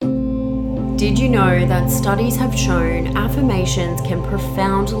Did you know that studies have shown affirmations can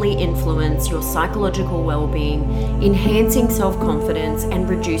profoundly influence your psychological well-being, enhancing self-confidence and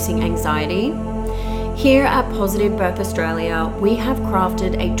reducing anxiety? Here at Positive Birth Australia, we have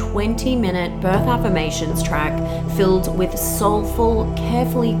crafted a 20-minute birth affirmations track filled with soulful,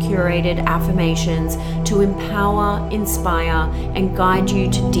 carefully curated affirmations to empower, inspire, and guide you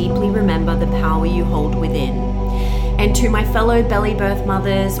to deeply remember the power you hold within. And to my fellow belly birth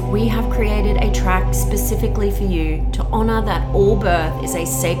mothers, we have created a track specifically for you to honor that all birth is a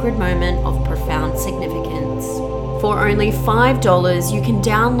sacred moment of profound significance. For only $5, you can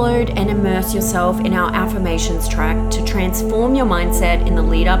download and immerse yourself in our affirmations track to transform your mindset in the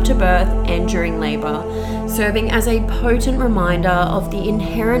lead up to birth and during labor, serving as a potent reminder of the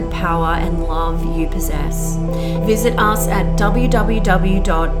inherent power and love you possess. Visit us at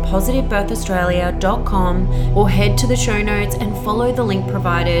www.positivebirthaustralia.com or head to the show notes and follow the link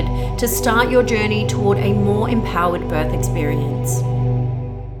provided to start your journey toward a more empowered birth experience.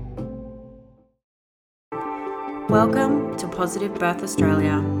 Welcome to Positive Birth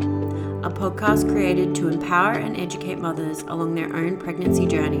Australia, a podcast created to empower and educate mothers along their own pregnancy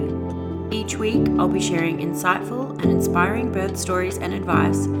journey. Each week, I'll be sharing insightful and inspiring birth stories and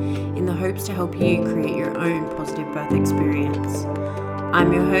advice in the hopes to help you create your own positive birth experience.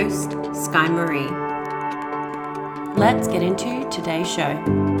 I'm your host, Sky Marie. Let's get into today's show.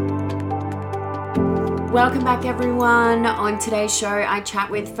 Welcome back, everyone. On today's show, I chat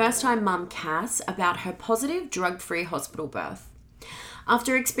with first-time mum Cass about her positive drug-free hospital birth.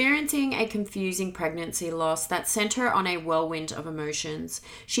 After experiencing a confusing pregnancy loss that sent her on a whirlwind of emotions,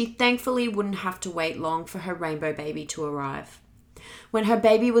 she thankfully wouldn't have to wait long for her rainbow baby to arrive. When her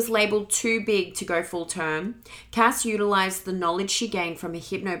baby was labelled too big to go full term, Cass utilised the knowledge she gained from a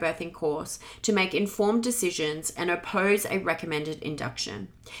hypnobirthing course to make informed decisions and oppose a recommended induction.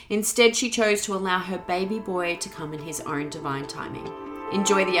 Instead, she chose to allow her baby boy to come in his own divine timing.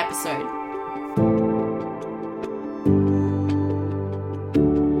 Enjoy the episode.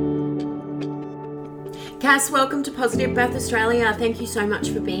 Cass, welcome to Positive Birth Australia. Thank you so much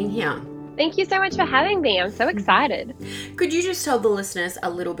for being here. Thank you so much for having me. I'm so excited. Could you just tell the listeners a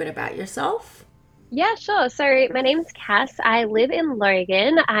little bit about yourself? Yeah, sure. So my name's Cass. I live in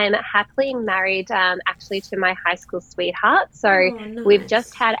Logan. I'm happily married actually to my high school sweetheart. So nice. We've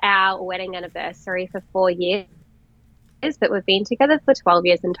just had our wedding anniversary for 4 years, but we've been together for 12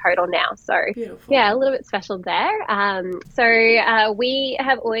 years in total now. So beautiful. Yeah, a little bit special there. We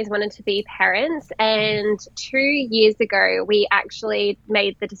have always wanted to be parents, and 2 years ago we actually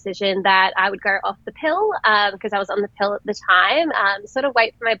made the decision that I would go off the pill because I was on the pill at the time, sort of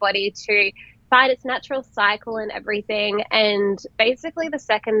wait for my body to find its natural cycle and everything. And basically the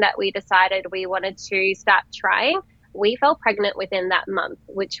second that we decided we wanted to start trying, we fell pregnant within that month,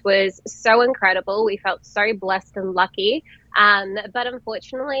 which was so incredible. We felt so blessed and lucky. But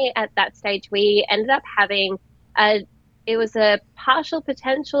unfortunately, at that stage, we ended up having it was a partial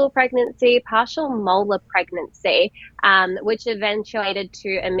potential pregnancy, partial molar pregnancy, which eventuated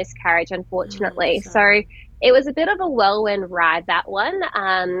to a miscarriage, unfortunately. So it was a bit of a whirlwind ride, that one.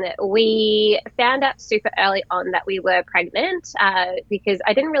 We found out super early on that we were pregnant because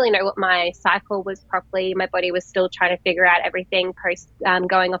I didn't really know what my cycle was properly. My body was still trying to figure out everything post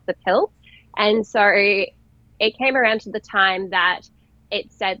going off the pill. And so it came around to the time that it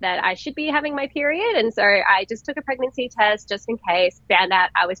said that I should be having my period. And so I just took a pregnancy test just in case, found out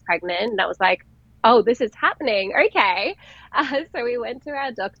I was pregnant. And I was like, oh, this is happening. Okay. So we went to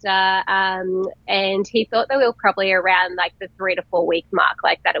our doctor and he thought that we were probably around like the 3 to 4 week mark,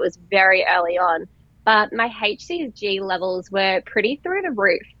 like that it was very early on. But my HCG levels were pretty through the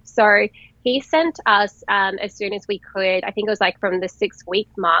roof. So he sent us as soon as we could, I think it was like from the 6 week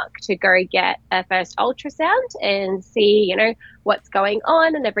mark, to go get a first ultrasound and see, you know, what's going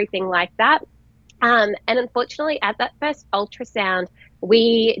on and everything like that. And unfortunately, at that first ultrasound,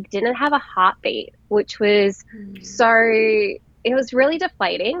 we didn't have a heartbeat, which was it was really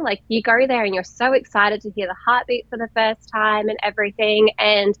deflating. Like, you go there and you're so excited to hear the heartbeat for the first time and everything.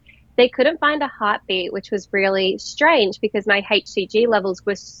 And they couldn't find a heartbeat, which was really strange because my HCG levels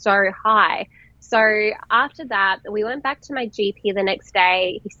were so high. So after that, we went back to my GP the next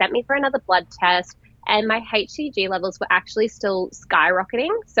day. He sent me for another blood test. And my HCG levels were actually still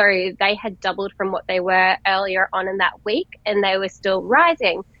skyrocketing. So they had doubled from what they were earlier on in that week, and they were still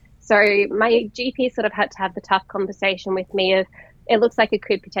rising. So my GP sort of had to have the tough conversation with me of, it looks like it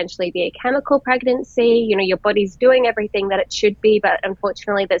could potentially be a chemical pregnancy. You know, your body's doing everything that it should be, but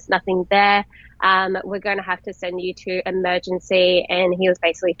unfortunately there's nothing there. We're going to have to send you to emergency. And he was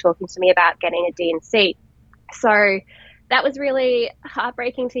basically talking to me about getting a D&C. So that was really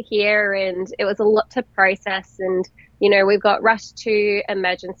heartbreaking to hear, and it was a lot to process. And we got rushed to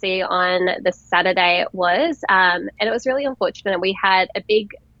emergency on the Saturday it was, and it was really unfortunate. We had a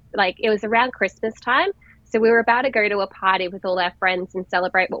big, like, it was around Christmas time, so we were about to go to a party with all our friends and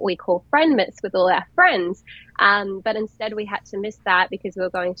celebrate what we call Friendmas with all our friends, but instead we had to miss that because we were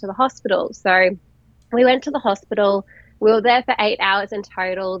going to the hospital. So we went to the hospital. We were there for 8 hours in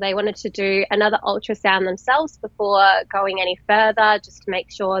total. They wanted to do another ultrasound themselves before going any further, just to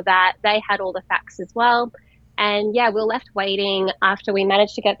make sure that they had all the facts as well. And yeah, we were left waiting after we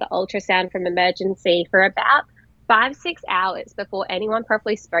managed to get the ultrasound from emergency for about 5, 6 hours before anyone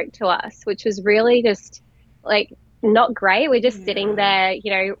properly spoke to us, which was really just like not great. We're just sitting there,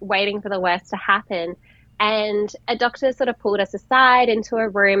 waiting for the worst to happen. And a doctor sort of pulled us aside into a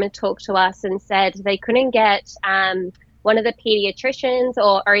room and talked to us and said they couldn't get one of the pediatricians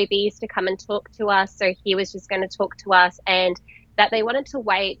or OBs to come and talk to us. So he was just going to talk to us, and that they wanted to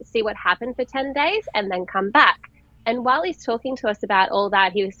wait, see what happened for 10 days and then come back. And while he's talking to us about all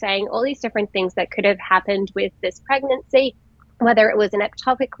that, he was saying all these different things that could have happened with this pregnancy, whether it was an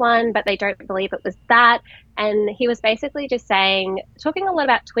ectopic one, but they don't believe it was that. And he was basically just talking a lot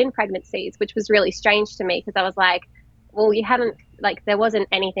about twin pregnancies, which was really strange to me because I was like, well, you haven't, like, there wasn't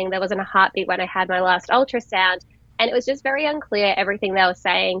anything, there wasn't a heartbeat when I had my last ultrasound. And it was just very unclear, everything they were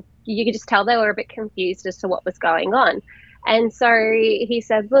saying. You could just tell they were a bit confused as to what was going on. And so he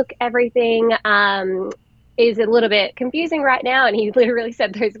said, look, everything is a little bit confusing right now. And he literally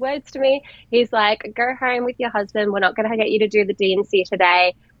said those words to me. He's like, go home with your husband. We're not going to get you to do the D&C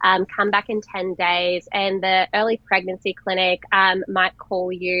today. Come back in 10 days. And the early pregnancy clinic might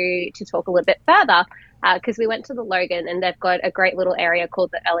call you to talk a little bit further. Because we went to the Logan and they've got a great little area called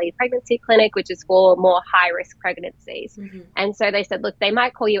the early pregnancy clinic, which is for more high risk pregnancies. Mm-hmm. And so they said, look, they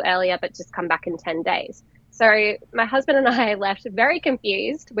might call you earlier, but just come back in 10 days. So my husband and I left very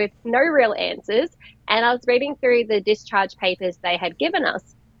confused with no real answers. And I was reading through the discharge papers they had given us.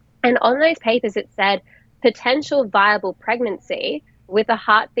 And on those papers, it said potential viable pregnancy with a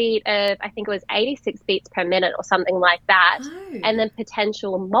heartbeat of, I think it was 86 beats per minute or something like that. Oh. And then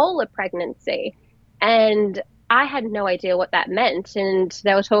potential molar pregnancy. And I had no idea what that meant. And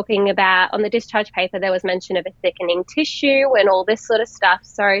they were talking about, on the discharge paper, there was mention of a thickening tissue and all this sort of stuff.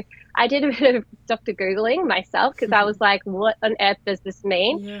 So I did a bit of Dr. Googling myself because I was like, what on earth does this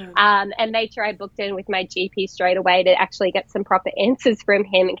mean? Yeah. And made sure I booked in with my GP straight away to actually get some proper answers from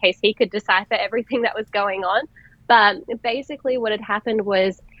him in case he could decipher everything that was going on. But basically what had happened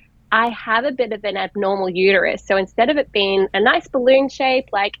was I have a bit of an abnormal uterus. So instead of it being a nice balloon shape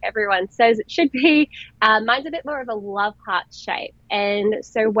like everyone says it should be, mine's a bit more of a love heart shape. And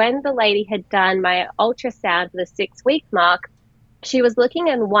so when the lady had done my ultrasound for the 6-week mark, she was looking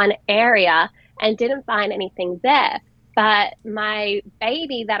in one area and didn't find anything there. But my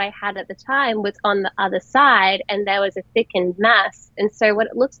baby that I had at the time was on the other side and there was a thickened mass. And so what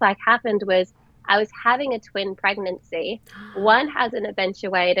it looks like happened was I was having a twin pregnancy. One hasn't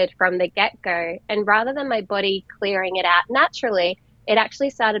eventuated from the get-go. And rather than my body clearing it out naturally, it actually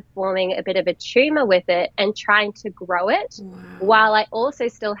started forming a bit of a tumor with it and trying to grow it. Wow. While I also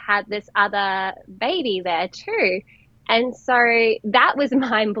still had this other baby there too. And so that was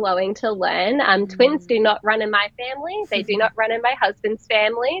mind-blowing to learn. Twins do not run in my family. They do not run in my husband's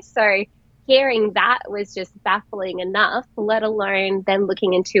family. So hearing that was just baffling enough, let alone then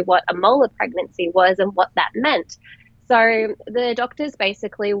looking into what a molar pregnancy was and what that meant. So the doctors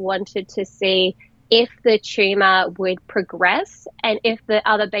basically wanted to see if the tumor would progress and if the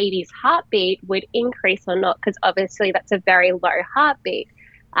other baby's heartbeat would increase or not, because obviously that's a very low heartbeat.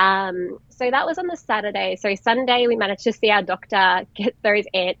 So that was on the Saturday. So Sunday we managed to see our doctor, get those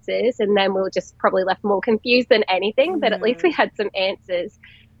answers, and then we were just probably left more confused than anything, but at least we had some answers.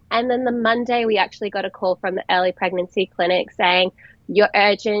 And then the Monday, we actually got a call from the early pregnancy clinic saying, you're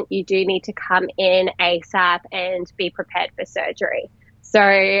urgent, you do need to come in ASAP and be prepared for surgery. So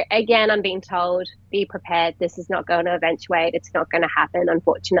again, I'm being told, be prepared. This is not going to eventuate. It's not going to happen,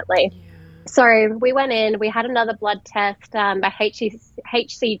 unfortunately. Yeah. So we went in, we had another blood test. My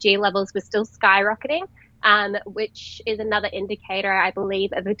HCG levels were still skyrocketing, which is another indicator, I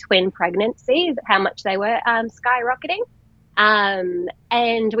believe, of a twin pregnancy, how much they were skyrocketing.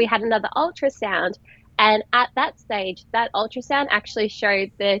 And we had another ultrasound, and at that stage, that ultrasound actually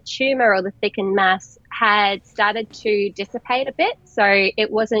showed the tumor or the thickened mass had started to dissipate a bit. So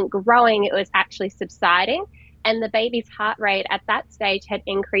it wasn't growing, it was actually subsiding. And the baby's heart rate at that stage had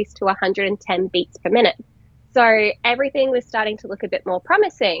increased to 110 beats per minute. So everything was starting to look a bit more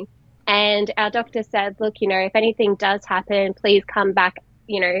promising. And our doctor said, look, if anything does happen, please come back,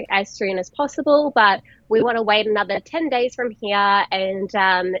 as soon as possible, but we want to wait another 10 days from here and,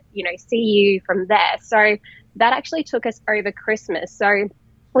 see you from there. So that actually took us over Christmas. So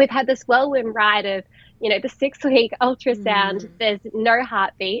we've had this whirlwind ride of, the 6 week ultrasound, there's no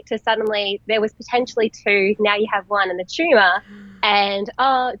heartbeat, to suddenly there was potentially two, now you have one and the tumor. And,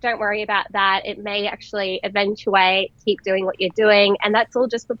 oh, don't worry about that. It may actually eventuate, keep doing what you're doing. And that's all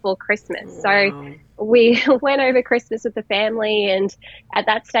just before Christmas. Wow. So we went over Christmas with the family. And at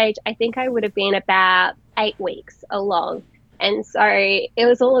that stage, I think I would have been about 8 weeks along. And so it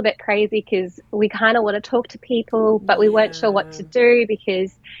was all a bit crazy because we kind of want to talk to people, but we weren't sure what to do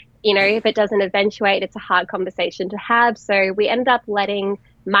because, if it doesn't eventuate, it's a hard conversation to have. So we ended up letting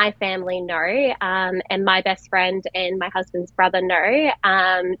my family know, and my best friend and my husband's brother know,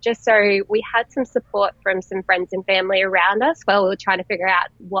 just so we had some support from some friends and family around us while we were trying to figure out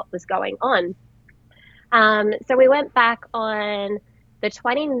what was going on. So we went back on the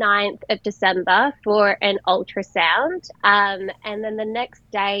 29th of December for an ultrasound. And then the next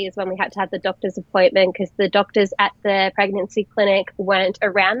day is when we had to have the doctor's appointment because the doctors at the pregnancy clinic weren't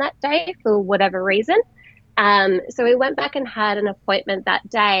around that day for whatever reason. So we went back and had an appointment that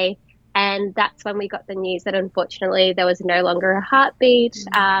day. And that's when we got the news that unfortunately there was no longer a heartbeat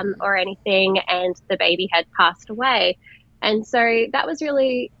or anything, and the baby had passed away. And so it was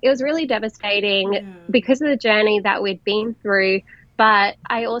really devastating because of the journey that we'd been through. But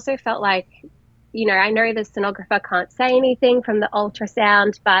I also felt like, I know the sonographer can't say anything from the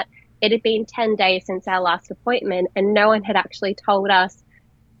ultrasound, but it had been 10 days since our last appointment and no one had actually told us,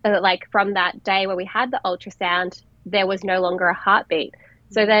 from that day where we had the ultrasound, there was no longer a heartbeat.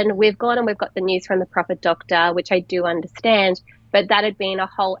 So then we've gone and we've got the news from the proper doctor, which I do understand, but that had been a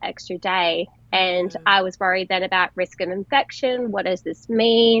whole extra day. And I was worried then about risk of infection. What does this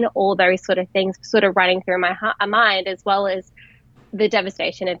mean? All those sort of things sort of running through my mind, as well as the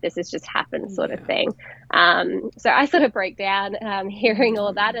devastation if this has just happened sort of thing. So I sort of broke down hearing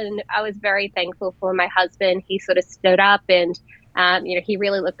all that. And I was very thankful for my husband. He sort of stood up and, he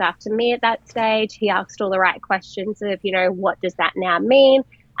really looked after me at that stage. He asked all the right questions of, what does that now mean?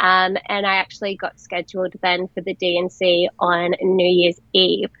 And I actually got scheduled then for the D&C on New Year's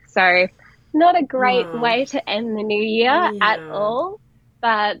Eve. So not a great way to end the new year at all.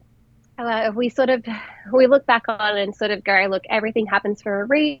 But we look back on and sort of go, look, everything happens for a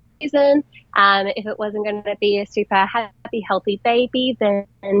reason. If it wasn't going to be a super happy, healthy baby, then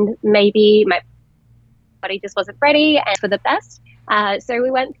maybe my body just wasn't ready and for the best. So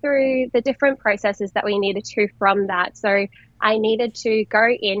we went through the different processes that we needed to from that. So I needed to go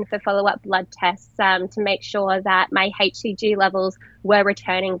in for follow-up blood tests to make sure that my HCG levels were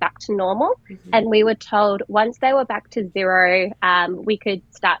returning back to normal. And we were told once they were back to zero, we could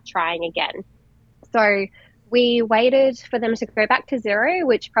start trying again. So we waited for them to go back to zero,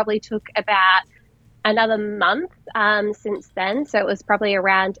 which probably took about another month since then. So it was probably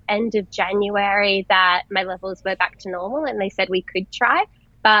around end of January that my levels were back to normal and they said we could try.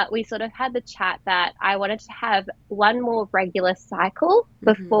 But we sort of had the chat that I wanted to have one more regular cycle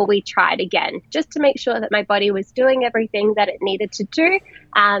before we tried again, just to make sure that my body was doing everything that it needed to do,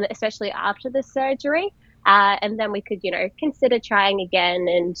 especially after the surgery. And then we could, consider trying again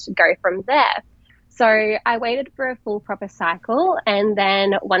and go from there. So I waited for a full proper cycle. And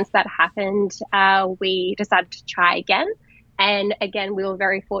then once that happened, we decided to try again. And again, we were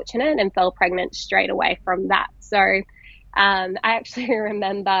very fortunate and fell pregnant straight away from that. So I actually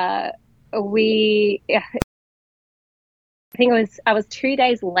remember I was 2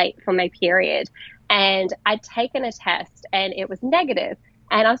 days late for my period and I'd taken a test and it was negative.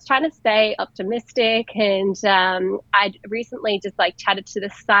 And I was trying to stay optimistic and I'd recently just chatted to the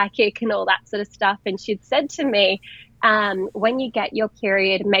psychic and all that sort of stuff. And she'd said to me, when you get your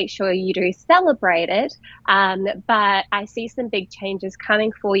period, make sure you do celebrate it. But I see some big changes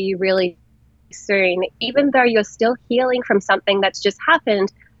coming for you really soon. Even though you're still healing from something that's just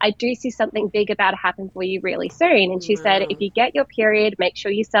happened, I do see something big about to happen for you really soon. And she said, if you get your period, make sure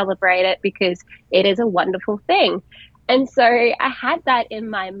you celebrate it because it is a wonderful thing. And so I had that in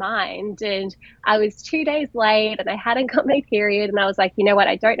my mind and I was 2 days late and I hadn't got my period. And I was like, you know what?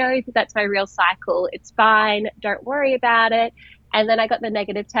 I don't know if that's my real cycle. It's fine. Don't worry about it. And then I got the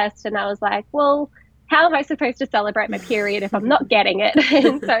negative test and I was like, well, how am I supposed to celebrate my period if I'm not getting it?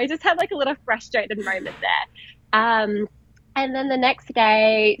 And so I just had a little frustrated moment there. And then the next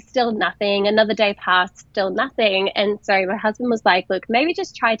day, still nothing. Another day passed, still nothing. And so my husband was like, look, maybe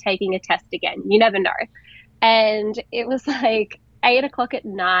just try taking a test again. You never know. And it was 8 o'clock at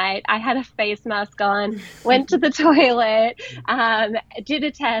night. I had a face mask on, went to the toilet, did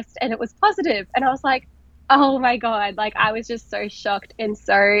a test, and it was positive. And I was like, Oh my God. Like I was just so shocked and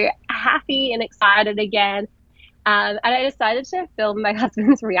so happy and excited again. And I decided to film my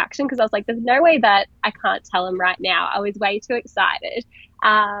husband's reaction because I was like, there's no way that I can't tell him right now. I was way too excited.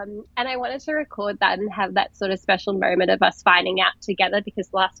 And I wanted to record that and have that sort of special moment of us finding out together because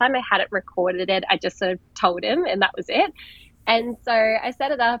last time I hadn't recorded it, I just sort of told him and that was it. And so I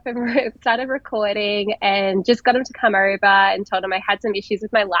set it up and started recording and just got him to come over and told him I had some issues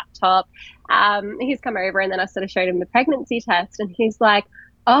with my laptop. He's come over and then I sort of showed him the pregnancy test and he's like,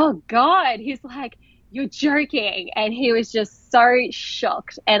 oh God, he's like, you're joking. And he was just so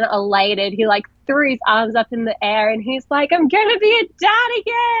shocked and elated. He like threw his arms up in the air and he's like, I'm going to be a dad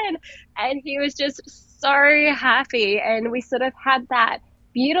again. And he was just so happy. And we sort of had that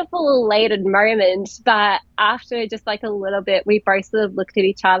beautiful elated moment, but after just like a little bit we both sort of looked at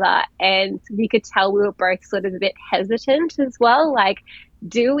each other and we could tell we were both sort of a bit hesitant as well, like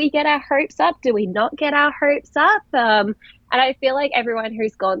do we get our hopes up, do we not get our hopes up, and I feel like everyone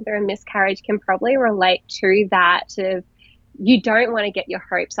who's gone through a miscarriage can probably relate to that of you don't want to get your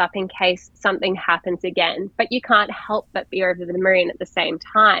hopes up in case something happens again, but you can't help but be over the moon at the same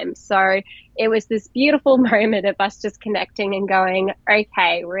time. So it was this beautiful moment of us just connecting and going,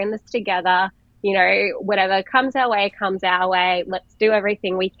 okay, we're in this together. You know, whatever comes our way, comes our way. Let's do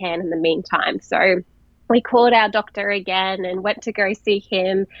everything we can in the meantime. So we called our doctor again and went to go see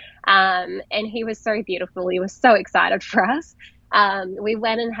him. And he was so beautiful. He was so excited for us. We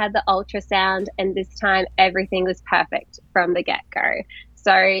went and had the ultrasound, and this time everything was perfect from the get go.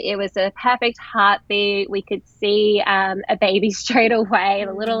 So it was a perfect heartbeat. We could see a baby straight away,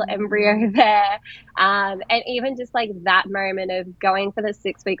 the little embryo there. And even just like that moment of going for the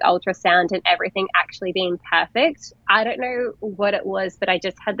 6 week ultrasound and everything actually being perfect. I don't know what it was, but I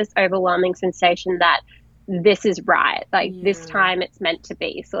just had this overwhelming sensation that this is right. Like this time it's meant to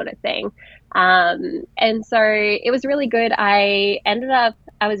be, sort of thing. And so it was really good. I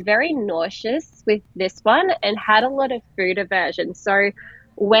was very nauseous with this one and had a lot of food aversion. So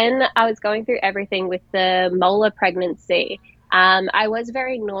when I was going through everything with the molar pregnancy, I was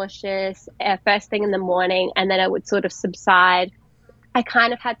very nauseous first thing in the morning, and then it would sort of subside. I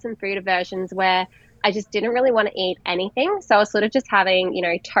kind of had some food aversions where I just didn't really want to eat anything. So I was sort of just having,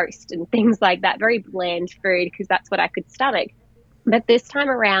 toast and things like that, very bland food because that's what I could stomach. But this time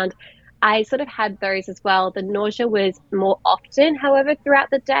around, I sort of had those as well. The nausea was more often, however, throughout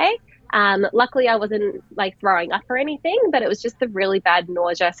the day. Luckily, I wasn't like throwing up or anything, but it was just the really bad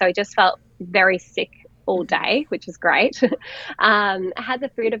nausea. So I just felt very sick all day, which was great. I had the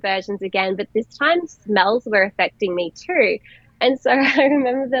food aversions again, but this time smells were affecting me too. And so I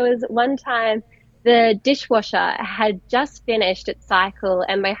remember there was one time the dishwasher had just finished its cycle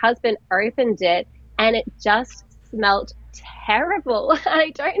and my husband opened it and it just smelt terrible.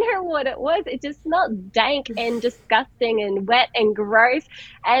 I don't know what it was. It just smelled dank and disgusting and wet and gross.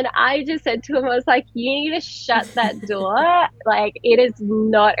 And I just said to him, I was like, you need to shut that door. Like, it is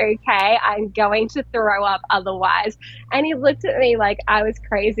not okay. I'm going to throw up otherwise. And he looked at me like I was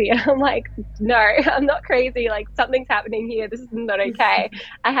crazy. And I'm like, no, I'm not crazy. Like, something's happening here. This is not okay.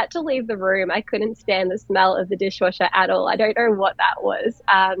 I had to leave the room. I couldn't stand the smell of the dishwasher at all. I don't know what that was.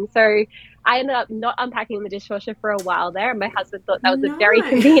 So I ended up not unpacking the dishwasher for a while there, and my husband thought that was a very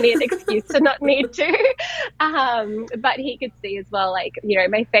convenient excuse to not need to. But he could see as well, like,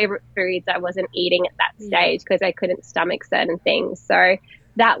 my favorite foods I wasn't eating at that stage because I couldn't stomach certain things. So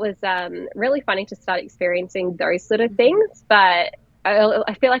that was really funny to start experiencing those sort of things. But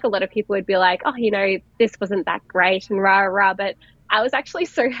I feel like a lot of people would be like, oh, this wasn't that great and rah, rah. But I was actually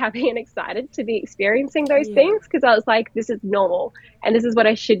so happy and excited to be experiencing those things because I was like, this is normal and this is what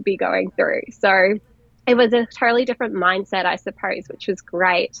I should be going through. So it was a totally different mindset, I suppose, which was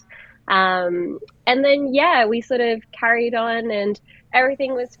great. And then, we sort of carried on and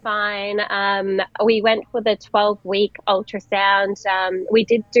everything was fine. We went for the 12-week ultrasound. We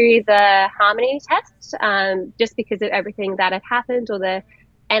did do the Harmony test just because of everything that had happened, or the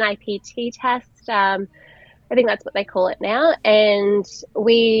NIPT test. I think that's what they call it now. And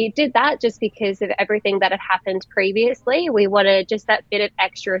we did that just because of everything that had happened previously. We wanted just that bit of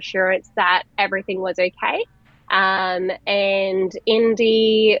extra assurance that everything was okay. And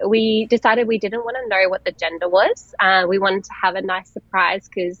Indy, we decided we didn't want to know what the gender was. We wanted to have a nice surprise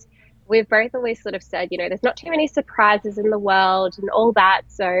because we've both always sort of said, there's not too many surprises in the world and all that.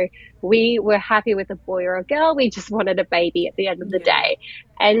 So we were happy with a boy or a girl. We just wanted a baby at the end of the day.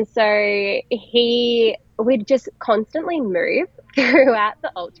 And so we'd just constantly move throughout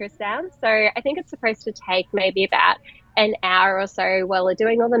the ultrasound. So I think it's supposed to take maybe about an hour or so while we're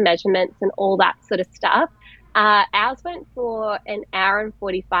doing all the measurements and all that sort of stuff. Ours went for an hour and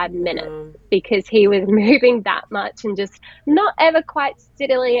 45 minutes Wow. because he was moving that much and just not ever quite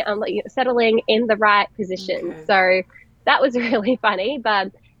settling in the right position. Okay. So that was really funny,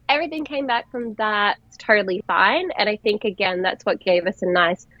 but everything came back from that totally fine. And I think, again, that's what gave us a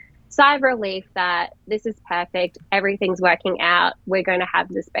nice sigh of relief that this is perfect. Everything's working out. We're going to have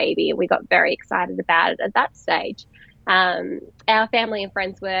this baby. And we got very excited about it at that stage. Our family and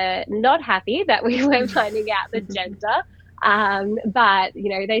friends were not happy that we were finding out the gender, but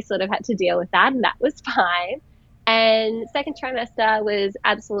they sort of had to deal with that, and that was fine. And second trimester was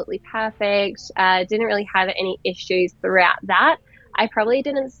absolutely perfect. Didn't really have any issues throughout that. I probably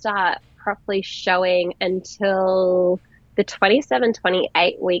didn't start properly showing until the 27,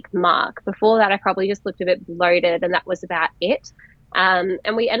 28 week mark. Before that, I probably just looked a bit bloated, and that was about it.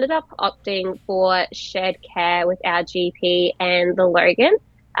 And we ended up opting for shared care with our GP and the Logan.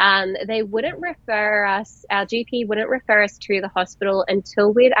 They wouldn't refer us, our GP wouldn't refer us to the hospital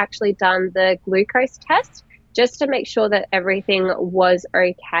until we'd actually done the glucose test, just to make sure that everything was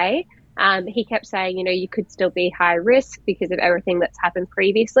okay. He kept saying, you could still be high risk because of everything that's happened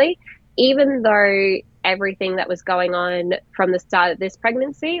previously, even though everything that was going on from the start of this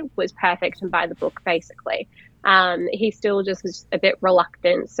pregnancy was perfect and by the book, basically. He still just was a bit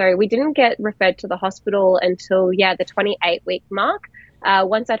reluctant. So we didn't get referred to the hospital until, the 28-week mark.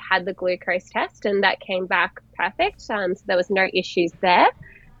 Once I'd had the glucose test, and that came back perfect. So there was no issues there.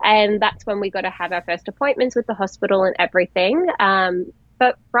 And that's when we got to have our first appointments with the hospital and everything.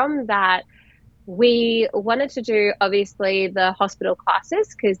 But from that, we wanted to do, obviously, the hospital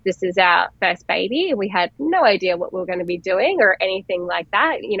classes because this is our first baby. We had no idea what we were going to be doing or anything like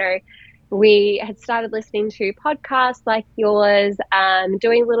that. We had started listening to podcasts like yours,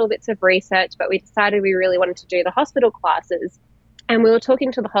 doing little bits of research, but we decided we really wanted to do the hospital classes. And we were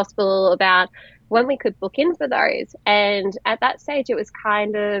talking to the hospital about when we could book in for those. And at that stage, it was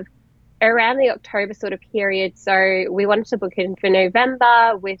kind of around the October sort of period. So we wanted to book in for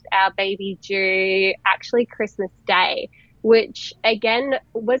November with our baby due actually Christmas Day, which again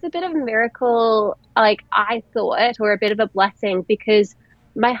was a bit of a miracle, like I thought, or a bit of a blessing, because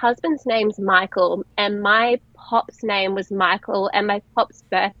my husband's name's Michael and my pop's name was Michael and my pop's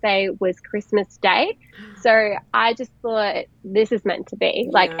birthday was Christmas Day. So I just thought this is meant to be.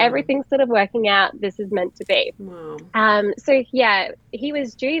 Like Yeah. everything's sort of working out. This is meant to be. Wow. So yeah, he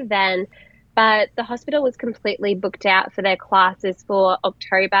was due then, but the hospital was completely booked out for their classes for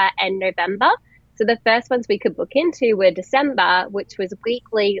October and November. So the first ones we could book into were December, which was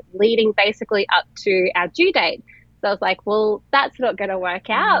weekly leading basically up to our due date. So I was like, well, that's not going to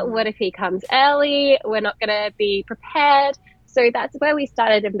work out. What if he comes early? We're not going to be prepared. So that's where we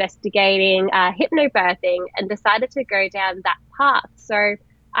started investigating hypnobirthing and decided to go down that path. So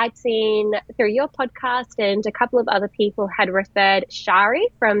I'd seen through your podcast, and a couple of other people had referred Shari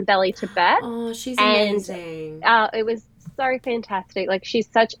from Belly to Birth. Oh, she's And amazing. it was so fantastic. Like, she's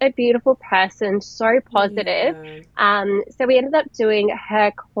such a beautiful person, so positive. Yeah. So we ended up doing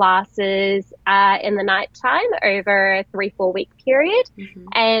her classes in the nighttime over a 3-4 week period.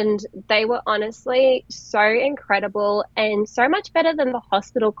 And they were honestly so incredible and so much better than the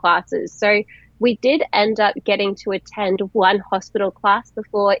hospital classes. So we did end up getting to attend one hospital class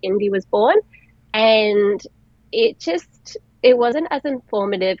before Indy was born. And it wasn't as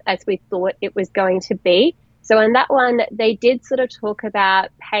informative as we thought it was going to be. So in that one, they did sort of talk about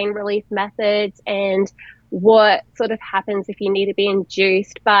pain relief methods and what sort of happens if you need to be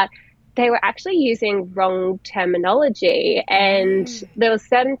induced, but they were actually using wrong terminology. And there were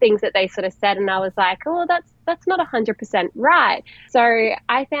certain things that they sort of said, and I was like, oh, that's not 100% right. So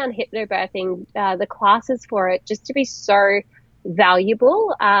I found hypnobirthing, the classes for it, just to be so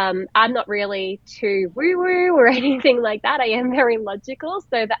valuable. I'm not really too woo-woo or anything like that. I am very logical.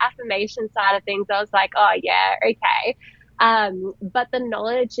 So the affirmation side of things, I was like, oh yeah, okay. But the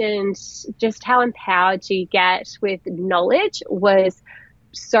knowledge and just how empowered you get with knowledge was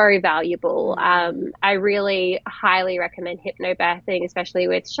so valuable. I really highly recommend hypnobirthing, especially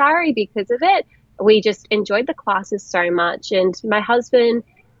with Shari, because of it. We just enjoyed the classes so much. And my husband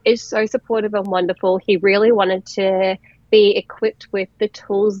is so supportive and wonderful. He really wanted to be equipped with the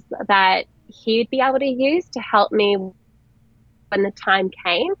tools that he'd be able to use to help me when the time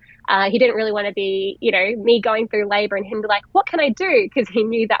came. He didn't really want to be, me going through labor and him be like, what can I do? Because he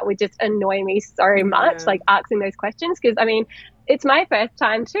knew that would just annoy me so much, like asking those questions. Because, I mean, it's my first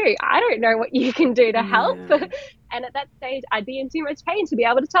time too. I don't know what you can do to help. And at that stage, I'd be in too much pain to be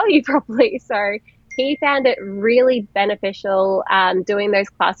able to tell you properly. So he found it really beneficial doing those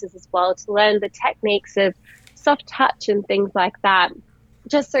classes as well, to learn the techniques of soft touch and things like that.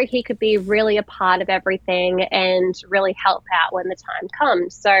 just so he could be really a part of everything and really help out when the time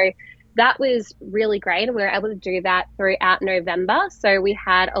comes. So that was really great. And we were able to do that throughout November. So we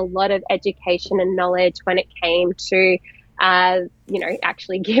had a lot of education and knowledge when it came to,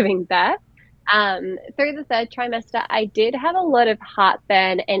 actually giving birth. Through the third trimester, I did have a lot of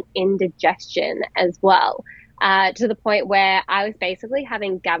heartburn and indigestion as well, to the point where I was basically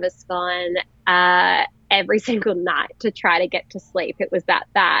having Gaviscon every single night to try to get to sleep. It was that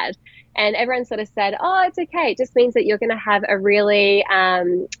bad. And everyone sort of said, oh, it's okay. It just means that you're going to have a really,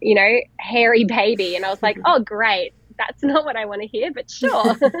 hairy baby. And I was like, oh, great. That's not what I want to hear, but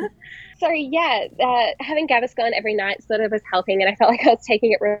sure. So, yeah, having Gaviscon every night sort of was helping. And I felt like I was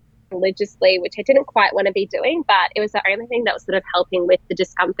taking it religiously, which I didn't quite want to be doing, but it was the only thing that was sort of helping with the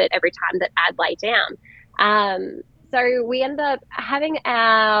discomfort every time that I'd lay down. So we ended up having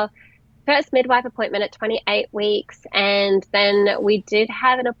our first midwife appointment at 28 weeks, and then we did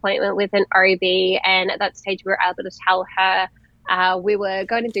have an appointment with an OB, and at that stage we were able to tell her we were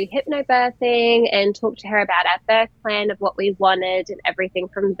going to do hypnobirthing and talk to her about our birth plan of what we wanted and everything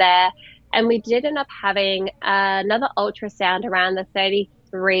from there. And we did end up having another ultrasound around the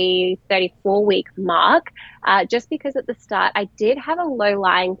 33, 34 week mark, just because at the start I did have a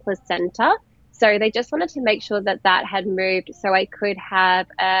low-lying placenta. So they just wanted to make sure that that had moved so I could have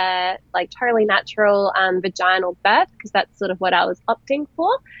a totally natural vaginal birth, because that's sort of what I was opting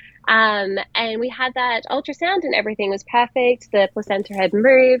for. And we had that ultrasound and everything was perfect. The placenta had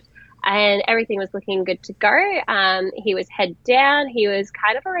moved and everything was looking good to go. He was head down. He was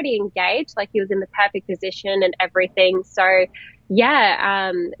kind of already engaged, like he was in the perfect position and everything. So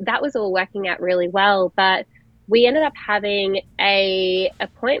yeah, that was all working out really well. But we ended up having a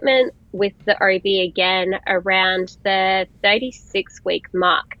appointment with the OB again around the 36 week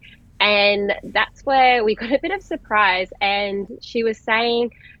mark. And that's where we got a bit of surprise. And she was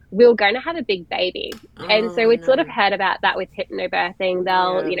saying, we were going to have a big baby. And so we'd sort of heard about that with hypnobirthing.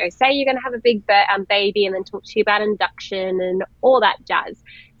 They'll, say you're going to have a big baby and then talk to you about induction and all that jazz.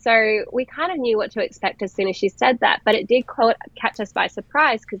 So we kind of knew what to expect as soon as she said that, but it did catch us by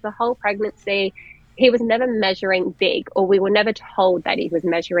surprise, because the whole pregnancy, he was never measuring big, or we were never told that he was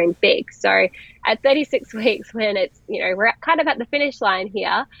measuring big. So at 36 weeks, when it's, we're kind of at the finish line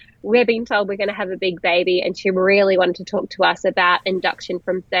here, we're being told we're going to have a big baby. And she really wanted to talk to us about induction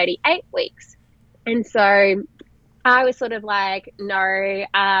from 38 weeks. And so I was sort of like, no,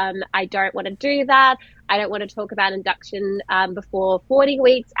 I don't want to do that. I don't want to talk about induction before 40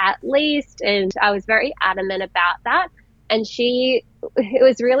 weeks at least. And I was very adamant about that. And it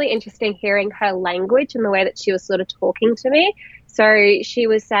was really interesting hearing her language and the way that she was sort of talking to me. So she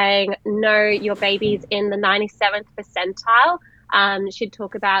was saying, no, your baby's in the 97th percentile. She'd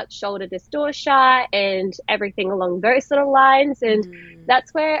talk about shoulder dystocia and everything along those sort of lines. And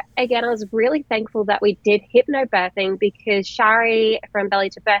that's where, again, I was really thankful that we did hypnobirthing, because Shari from Belly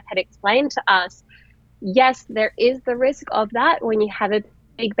to Birth had explained to us, yes, there is the risk of that when you have a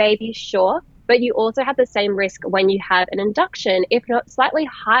big baby, sure. But you also have the same risk when you have an induction, if not slightly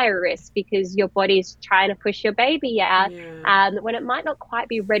higher risk, because your body's trying to push your baby out when it might not quite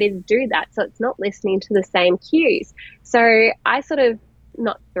be ready to do that. So it's not listening to the same cues. So I sort of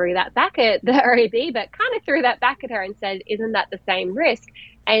not threw that back at the OB, but kind of threw that back at her and said, isn't that the same risk?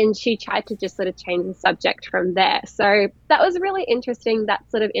 And she tried to just sort of change the subject from there. So that was really interesting, that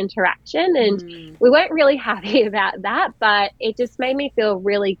sort of interaction. And we weren't really happy about that, but it just made me feel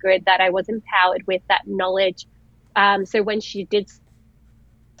really good that I was empowered with that knowledge. So when she did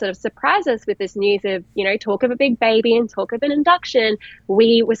sort of surprise us with this news of, talk of a big baby and talk of an induction,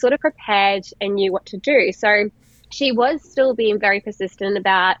 we were sort of prepared and knew what to do. So she was still being very persistent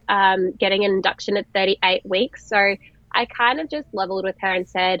about getting an induction at 38 weeks. So I kind of just leveled with her and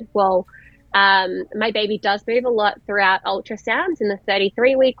said, well, my baby does move a lot throughout ultrasounds. In the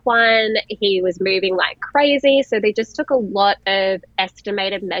 33-week one, he was moving like crazy. So they just took a lot of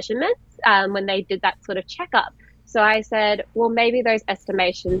estimated measurements when they did that sort of checkup. So I said, well, maybe those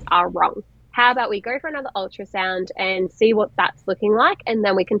estimations are wrong. How about we go for another ultrasound and see what that's looking like, and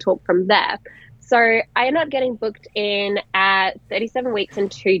then we can talk from there. So I ended up getting booked in at 37 weeks and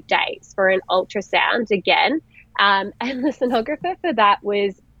 2 days for an ultrasound again. And the sonographer for that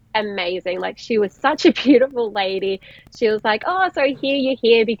was amazing. Like, she was such a beautiful lady. She was like, oh, so here you're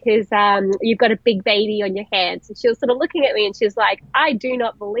here because you've got a big baby on your hands. And she was sort of looking at me and she was like, I do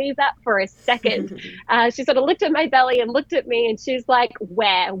not believe that for a second. She sort of looked at my belly and looked at me and she's like,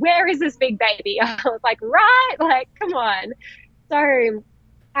 where is this big baby? I was like, right, like, come on. So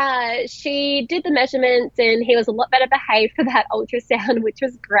she did the measurements and he was a lot better behaved for that ultrasound, which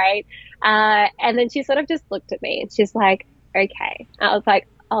was great. And then she sort of just looked at me and she's like, okay. I was like,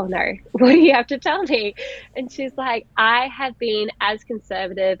 oh no, what do you have to tell me? And she's like, I have been as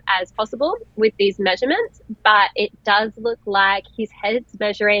conservative as possible with these measurements, but it does look like his head's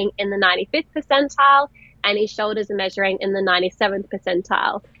measuring in the 95th percentile and his shoulders are measuring in the 97th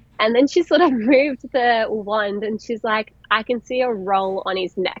percentile. And then she sort of moved the wand and she's like, I can see a roll on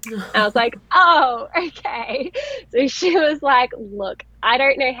his neck. And I was like, oh, okay. So she was like, look, I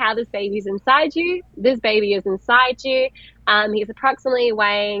don't know how this baby's inside you. This baby is inside you. He's approximately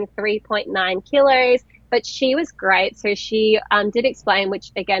weighing 3.9 kilos, but she was great. So she did explain,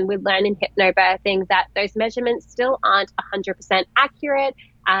 which again, we learn in hypnobirthing, that those measurements still aren't 100% accurate.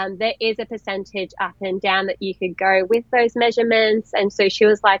 There is a percentage up and down that you could go with those measurements. And so she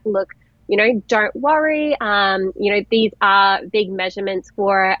was like, look, don't worry. These are big measurements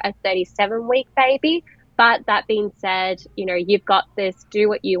for a 37-week baby. But that being said, you've got this, do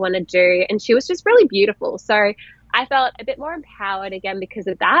what you want to do. And she was just really beautiful. So I felt a bit more empowered again because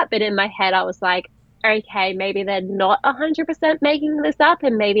of that. But in my head, I was like, okay, maybe they're not 100% making this up.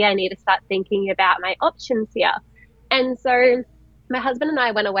 And maybe I need to start thinking about my options here. And so my husband and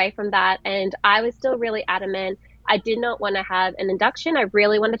I went away from that, and I was still really adamant. I did not want to have an induction. I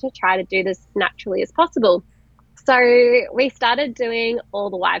really wanted to try to do this naturally as possible. So we started doing all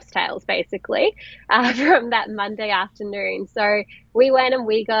the wives' tales basically from that Monday afternoon. So we went and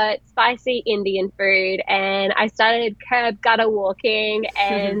we got spicy Indian food, and I started curb gutter walking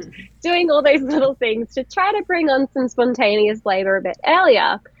and doing all those little things to try to bring on some spontaneous labor a bit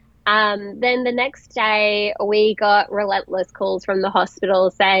earlier. Then the next day, we got relentless calls from the hospital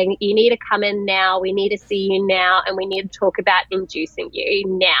saying, you need to come in now, we need to see you now, and we need to talk about inducing you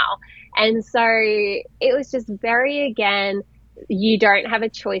now. And so it was just very, again, you don't have a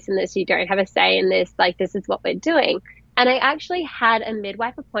choice in this, you don't have a say in this, like this is what we're doing. And I actually had a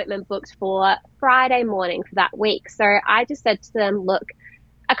midwife appointment booked for Friday morning for that week. So I just said to them, look,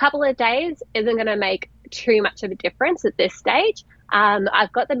 a couple of days isn't going to make too much of a difference at this stage.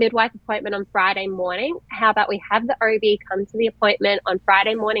 I've got the midwife appointment on Friday morning. How about we have the OB come to the appointment on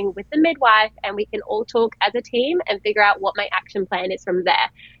Friday morning with the midwife, and we can all talk as a team and figure out what my action plan is from there.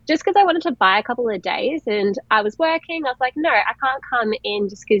 Just because I wanted to buy a couple of days and I was working, I was like, no, I can't come in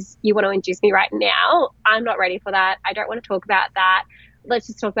just because you want to induce me right now. I'm not ready for that. I don't want to talk about that. Let's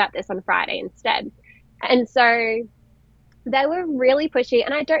just talk about this on Friday instead. And so they were really pushy,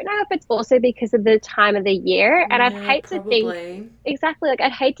 and I don't know if it's also because of the time of the year, and I'd hate probably. to think exactly, like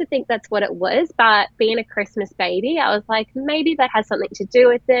I'd hate to think that's what it was, but being a Christmas baby, I was like, maybe that has something to do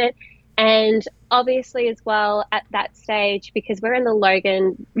with it. And obviously as well at that stage, because we're in the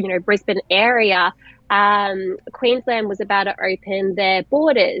Logan, Brisbane area, Queensland was about to open their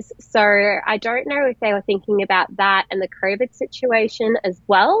borders. So I don't know if they were thinking about that and the COVID situation as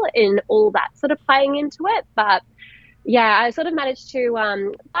well, in all that sort of playing into it. But yeah, I sort of managed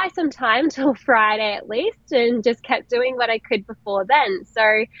to buy some time till Friday at least, and just kept doing what I could before then.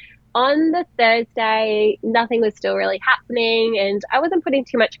 So on the Thursday, nothing was still really happening, and I wasn't putting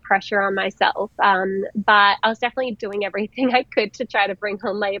too much pressure on myself. But I was definitely doing everything I could to try to bring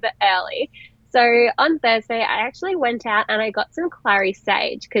on labor early. So on Thursday, I actually went out and I got some clary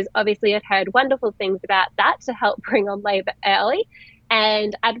sage, because obviously I'd heard wonderful things about that to help bring on labor early.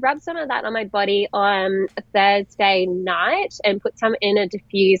 And I'd rubbed some of that on my body on a Thursday night and put some in a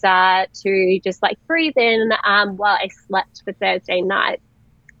diffuser to just like breathe in while I slept for Thursday night.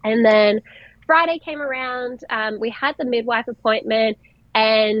 And then Friday came around, we had the midwife appointment,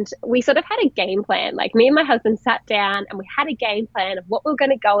 and we sort of had a game plan. Like me and my husband sat down and we had a game plan of what we were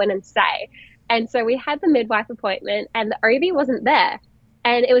going to go in and say. And so we had the midwife appointment, and the OB wasn't there.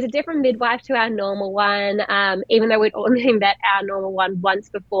 And it was a different midwife to our normal one, even though we'd all met our normal one once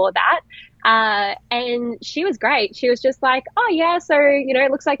before that. And she was great. She was just like, oh, yeah, so,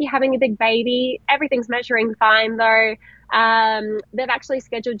 it looks like you're having a big baby. Everything's measuring fine, though. They've actually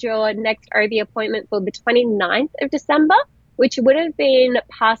scheduled your next OB appointment for the 29th of December, which would have been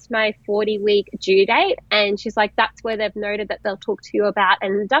past my 40-week due date. And she's like, that's where they've noted that they'll talk to you about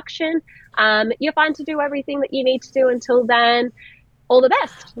an induction. You're fine to do everything that you need to do until then. All the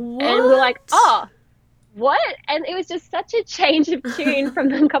best. What? And we're like, oh, what? And it was just such a change of tune from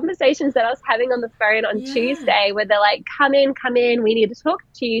the conversations that I was having on the phone on Tuesday, where they're like, come in, we need to talk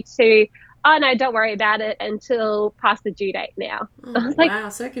to you, to, oh no, don't worry about it until past the due date now. Oh, I was like, wow,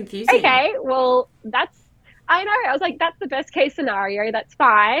 so confusing. okay, well, I know. I was like, that's the best case scenario. That's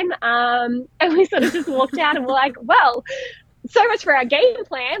fine. And we sort of just walked out and we're like, well, so much for our game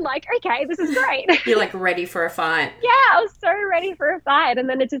plan. Like, okay, this is great. You're like ready for a fight. Yeah, I was so ready for a fight, and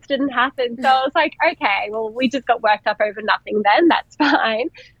then it just didn't happen. So I was like, okay, well, we just got worked up over nothing then. That's fine.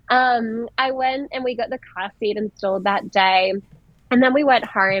 I went and we got the car seat installed that day. And then we went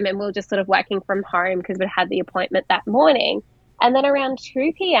home and we were just sort of working from home because we had the appointment that morning. And then around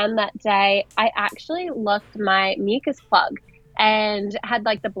 2 p.m. that day, I actually lost my mucus plug and had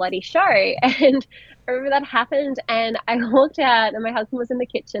like the bloody show. And I remember that happened. And I walked out and my husband was in the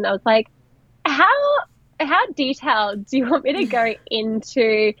kitchen. I was like, how how detailed do you want me to go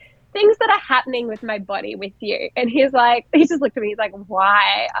into things that are happening with my body with you? And he's like, he just looked at me, he's like,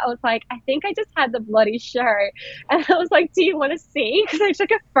 why? I was like, I think I just had the bloody show. And I was like, do you want to see? Because I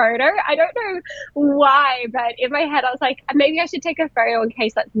took a photo. I don't know why, but in my head, I was like, maybe I should take a photo in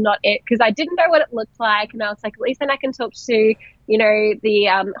case that's not it. Because I didn't know what it looked like. And I was like, at least then I can talk to,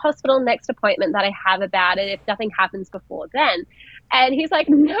 the hospital next appointment that I have about it if nothing happens before then. And he's like,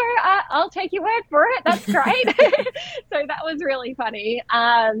 no, I'll take your word for it. That's great. So that was really funny.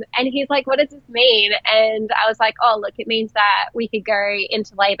 And he's like, what does this mean? And I was like, oh, look, it means that we could go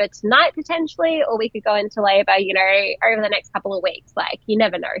into labor tonight potentially, or we could go into labor, over the next couple of weeks. Like, you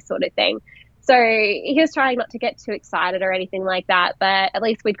never know, sort of thing. So he was trying not to get too excited or anything like that. But at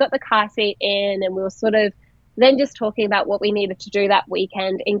least we'd got the car seat in and we were sort of then just talking about what we needed to do that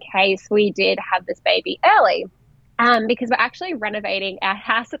weekend in case we did have this baby early. Because we're actually renovating our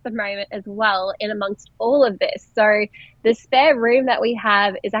house at the moment as well in amongst all of this. So the spare room that we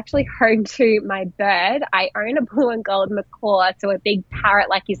have is actually home to my bird. I own a blue and gold macaw, so a big parrot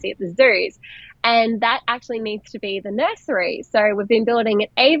like you see at the zoos. And that actually needs to be the nursery. So we've been building an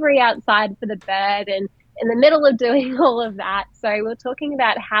aviary outside for the bird and in the middle of doing all of that. So we're talking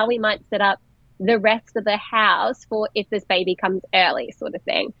about how we might set up the rest of the house for if this baby comes early, sort of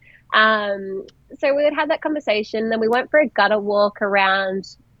thing. So we would have that conversation. Then we went for a gutter walk around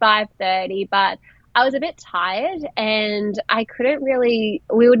 5:30, but I was a bit tired and I couldn't really.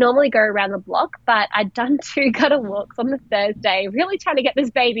 We would normally go around the block, but I'd done 2 gutter walks on the Thursday, really trying to get this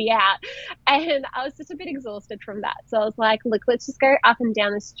baby out, and I was just a bit exhausted from that. So I was like, "Look, let's just go up and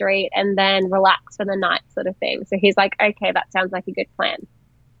down the street and then relax for the night, sort of thing." So he's like, "Okay, that sounds like a good plan."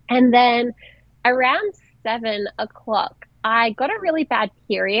 And then around 7 o'clock, I got a really bad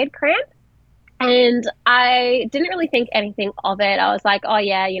period cramp and I didn't really think anything of it. I was like, oh,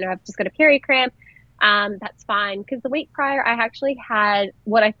 yeah, I've just got a period cramp. That's fine. Because the week prior, I actually had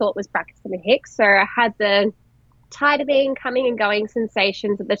what I thought was Braxton Hicks. So I had the tight coming and going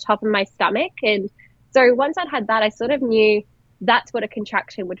sensations at the top of my stomach. And so once I'd had that, I sort of knew that's what a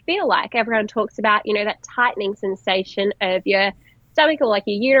contraction would feel like. Everyone talks about, that tightening sensation of your stomach or like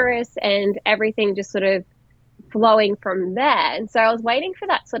your uterus and everything just sort of flowing from there. And so I was waiting for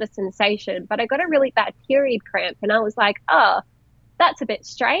that sort of sensation, but I got a really bad period cramp and I was like, oh, that's a bit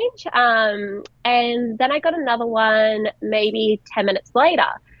strange. And then I got another one maybe 10 minutes later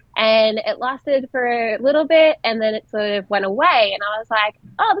and it lasted for a little bit and then it sort of went away. And I was like,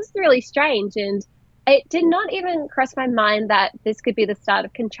 oh, this is really strange. And it did not even cross my mind that this could be the start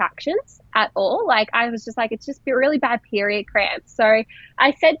of contractions at all. Like, I was just like, it's just a really bad period cramps. So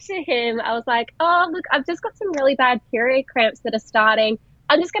I said to him, I was like, oh, look, I've just got some really bad period cramps that are starting.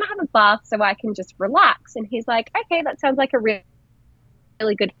 I'm just going to have a bath so I can just relax. And he's like, okay, that sounds like a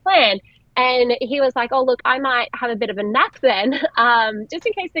really good plan. And he was like, oh, look, I might have a bit of a nap then, just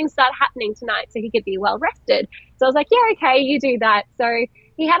in case things start happening tonight so he could be well rested. So I was like, yeah, okay, you do that. So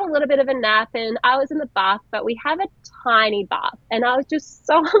he had a little bit of a nap and I was in the bath, but we have a tiny bath and I was just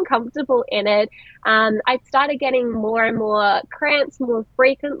so uncomfortable in it. I started getting more and more cramps more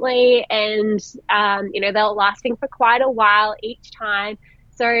frequently and, they were lasting for quite a while each time.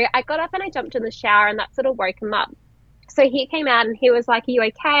 So I got up and I jumped in the shower and that sort of woke him up. So he came out and he was like, are you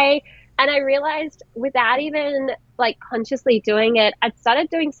okay? And I realized without even like consciously doing it, I'd started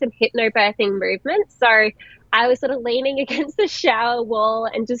doing some hypnobirthing movements. So I was sort of leaning against the shower wall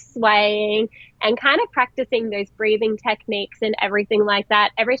and just swaying and kind of practicing those breathing techniques and everything like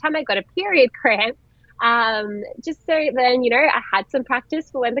that every time I got a period cramp. Just so then, I had some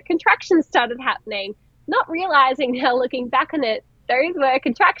practice for when the contractions started happening, not realizing now looking back on it, those were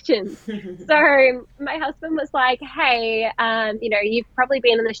contractions. So my husband was like, hey, you've probably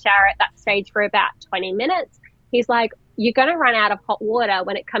been in the shower at that stage for about 20 minutes. He's like, you're going to run out of hot water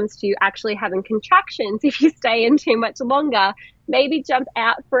when it comes to actually having contractions if you stay in too much longer. Maybe jump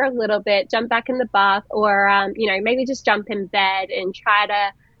out for a little bit, jump back in the bath, or, maybe just jump in bed and try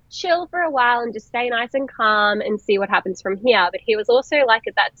to chill for a while and just stay nice and calm and see what happens from here. But he was also like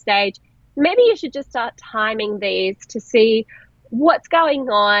at that stage, maybe you should just start timing these to see what's going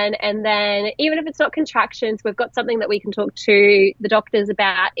on. And then even if it's not contractions, we've got something that we can talk to the doctors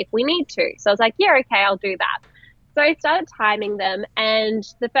about if we need to. So I was like, yeah, okay, I'll do that. So I started timing them. And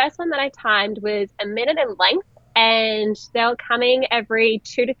the first one that I timed was a minute in length and they were coming every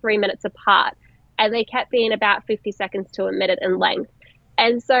 2 to 3 minutes apart, and they kept being about 50 seconds to a minute in length.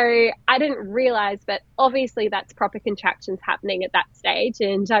 And so I didn't realize, but obviously that's proper contractions happening at that stage,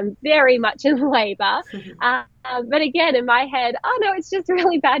 and I'm very much in labor. But again, in my head, oh no, it's just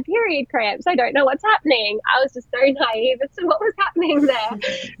really bad period cramps. I don't know what's happening. I was just so naive as to what was happening there.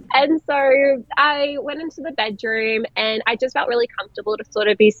 And so I went into the bedroom, and I just felt really comfortable to sort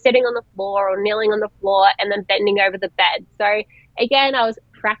of be sitting on the floor or kneeling on the floor and then bending over the bed. So again, I was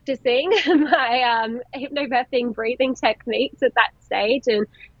practicing my hypnobirthing breathing techniques at that stage and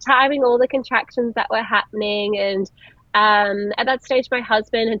timing all the contractions that were happening. And at that stage, my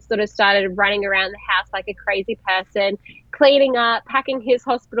husband had sort of started running around the house like a crazy person, cleaning up, packing his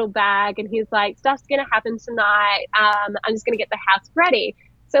hospital bag. And he's like, stuff's going to happen tonight. I'm just going to get the house ready.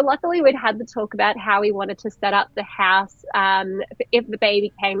 So luckily, we'd had the talk about how we wanted to set up the house if the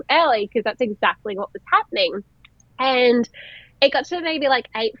baby came early, because that's exactly what was happening. And it got to maybe like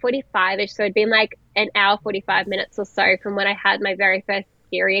 8:45ish, so it'd been like an hour 45 minutes or so from when I had my very first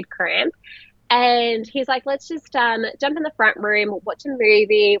period cramp. And he's like, let's just jump in the front room, we'll watch a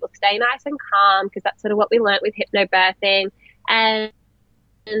movie, we'll stay nice and calm, because that's sort of what we learnt with hypnobirthing. And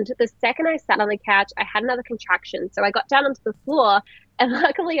the second I sat on the couch, I had another contraction. So I got down onto the floor, and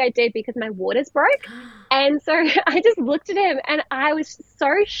luckily I did, because my waters broke. And so I just looked at him, and I was so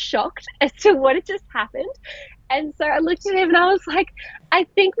shocked as to what had just happened. And so I looked at him, and I was like, I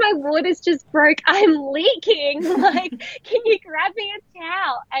think my waters just broke. I'm leaking. Like, can you grab me a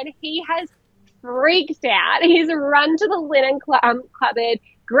towel? And he has freaked out. He's run to the linen cupboard,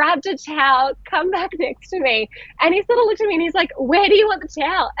 grabbed a towel, come back next to me. And he sort of looked at me, and he's like, where do you want the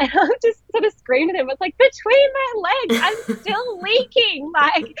towel? And I just sort of screamed at him. I was like, between my legs, I'm still leaking.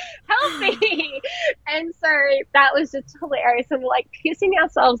 Like, help me. And so that was just hilarious. And we're like pissing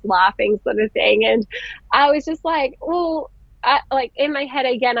ourselves laughing sort of thing. And I was just like, well, like in my head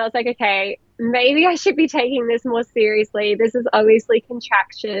again, I was like, okay, maybe I should be taking this more seriously. This is obviously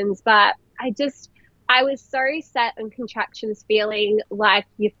contractions, but I was so set on contractions, feeling like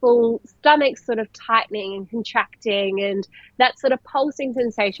your full stomach sort of tightening and contracting, and that sort of pulsing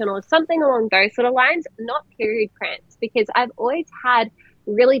sensation or something along those sort of lines, not period cramps, because I've always had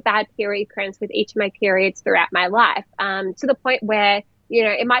really bad period cramps with each of my periods throughout my life, to the point where, you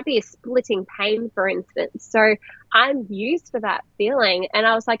know, it might be a splitting pain, for instance. So I'm used to that feeling. And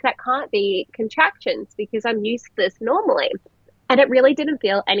I was like, that can't be contractions, because I'm used to this normally. And it really didn't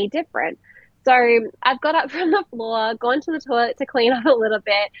feel any different. So I've got up from the floor, gone to the toilet to clean up a little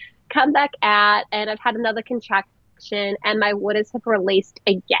bit, come back out, and I've had another contraction, and my waters have released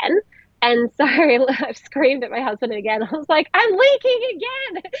again. And so I've screamed at my husband again. I was like, I'm leaking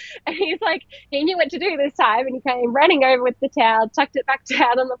again. And he's like, he knew what to do this time. And he came running over with the towel, tucked it back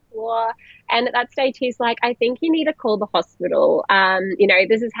down on the floor. And at that stage, he's like, I think you need to call the hospital. You know,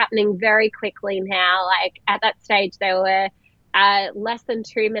 this is happening very quickly now. Like at that stage, they were less than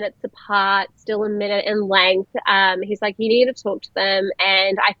 2 minutes apart, still a minute in length. He's like, you need to talk to them,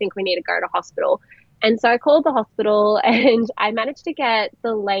 and I think we need to go to hospital. And so I called the hospital, and I managed to get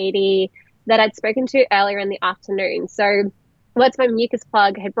the lady that I'd spoken to earlier in the afternoon. So once my mucus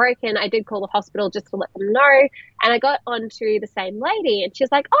plug had broken, I did call the hospital just to let them know. And I got onto the same lady, and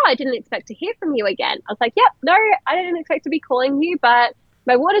she's like, oh, I didn't expect to hear from you again. I was like, yep, no, I didn't expect to be calling you, but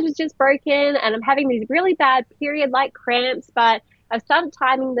my waters was just broken, and I'm having these really bad period-like cramps, but I've started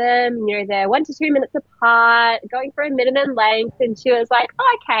timing them. You know, they're 1 to 2 minutes apart, going for a minute in length. And she was like,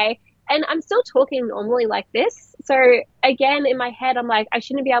 oh, okay. And I'm still talking normally like this. So again, in my head, I'm like, I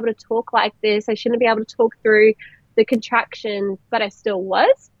shouldn't be able to talk like this. I shouldn't be able to talk through the contraction, but I still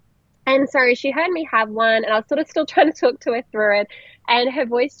was. And so she heard me have one, and I was sort of still trying to talk to her through it. And her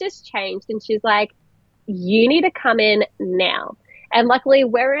voice just changed, and she's like, you need to come in now. And luckily,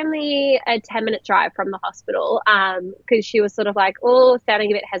 we're only a 10-minute drive from the hospital, because she was sort of like, oh,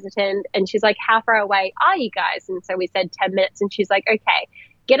 sounding a bit hesitant. And she's like, how far away are you guys? And so we said 10 minutes. And she's like, okay,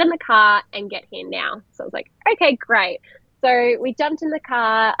 get in the car and get here now. So I was like, okay, great. So we jumped in the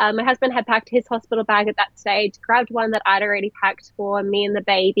car. My husband had packed his hospital bag at that stage, grabbed one that I'd already packed for me and the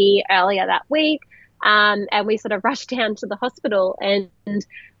baby earlier that week. And we sort of rushed down to the hospital. And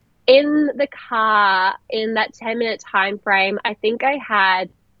in the car, in that 10-minute time frame, I think I had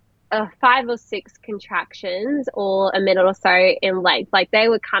 5 or 6 contractions, or a minute or so in length. Like they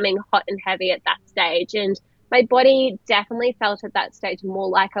were coming hot and heavy at that stage. And my body definitely felt at that stage more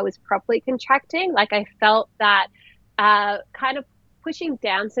like I was properly contracting. Like I felt that kind of pushing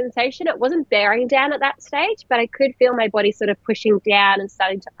down sensation. It wasn't bearing down at that stage, but I could feel my body sort of pushing down and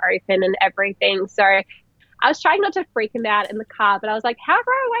starting to open and everything. So I was trying not to freak him out in the car, but I was like, how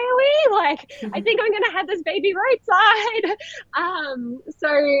far away are we? Like, I think I'm going to have this baby roadside. So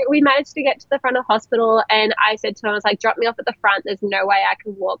we managed to get to the front of the hospital, and I said to him, I was like, drop me off at the front. There's no way I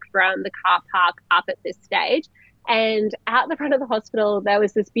can walk from the car park up at this stage. And out the front of the hospital, there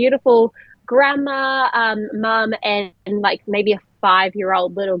was this beautiful grandma, mum, and like maybe a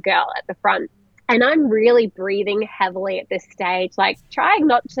 5-year-old little girl at the front. And I'm really breathing heavily at this stage, like trying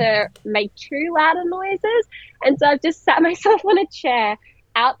not to make too loud of noises. And so I've just sat myself on a chair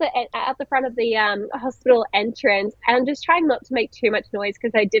out the front of the hospital entrance, and I'm just trying not to make too much noise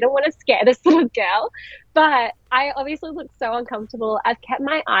because I didn't want to scare this little girl. But I obviously look so uncomfortable. I've kept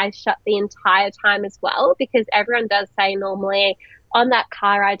my eyes shut the entire time as well, because everyone does say normally on that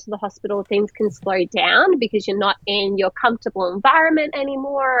car ride to the hospital, things can slow down because you're not in your comfortable environment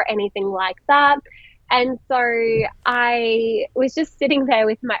anymore or anything like that. And so I was just sitting there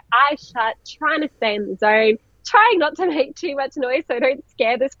with my eyes shut, trying to stay in the zone, trying not to make too much noise so I don't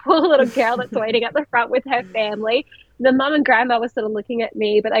scare this poor little girl that's waiting at the front with her family. The mum and grandma were sort of looking at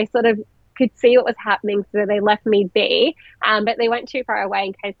me, but I sort of could see what was happening, so they left me be. But they went too far away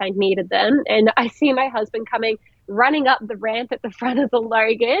in case I needed them. And I see my husband coming, running up the ramp at the front of the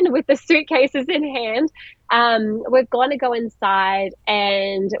Logan with the suitcases in hand. We've gone to go inside,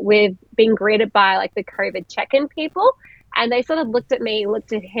 and we've been greeted by like the COVID check-in people. And they sort of looked at me,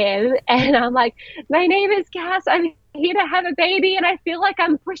 looked at him, and I'm like, my name is Cass. I'm here to have a baby, and I feel like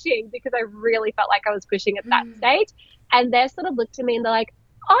I'm pushing, because I really felt like I was pushing at that stage. And they sort of looked at me and they're like,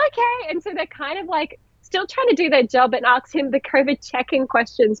 oh, okay. And so they're kind of like still trying to do their job and ask him the COVID check-in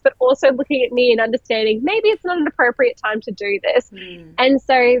questions, but also looking at me and understanding maybe it's not an appropriate time to do this. And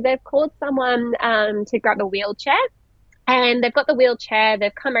so they've called someone to grab a wheelchair, and they've got the wheelchair.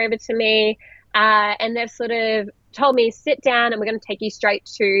 They've come over to me, and they've sort of told me, sit down and we're going to take you straight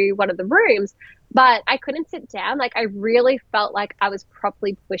to one of the rooms. But I couldn't sit down. Like, I really felt like I was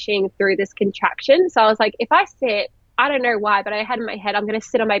properly pushing through this contraction. So I was like, if I sit, I don't know why, but I had in my head, I'm going to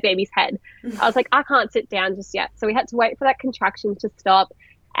sit on my baby's head. I was like, I can't sit down just yet. So we had to wait for that contraction to stop.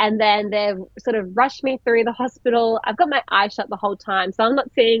 And then they've sort of rushed me through the hospital. I've got my eyes shut the whole time, so I'm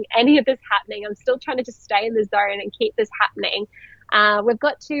not seeing any of this happening. I'm still trying to just stay in the zone and keep this happening. We've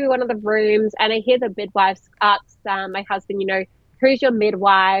got to one of the rooms, and I hear the midwives ask my husband, who's your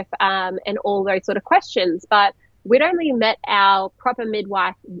midwife, and all those sort of questions. But we'd only met our proper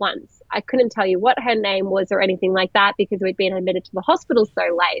midwife once. I couldn't tell you what her name was or anything like that, because we'd been admitted to the hospital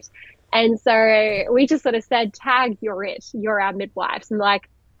so late. And so we just sort of said, tag, you're it. You're our midwives. And like,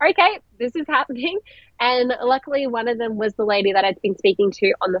 okay, this is happening. And luckily, one of them was the lady that I'd been speaking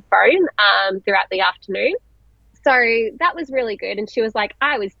to on the phone throughout the afternoon. So that was really good. And she was like,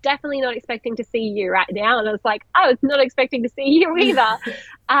 I was definitely not expecting to see you right now. And I was like, I was not expecting to see you either.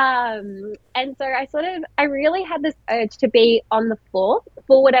 And so I really had this urge to be on the floor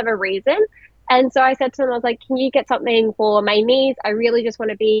for whatever reason. And so I said to them, I was like, can you get something for my knees? I really just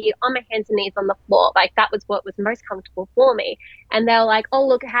want to be on my hands and knees on the floor. Like, that was what was most comfortable for me. And they were like, oh,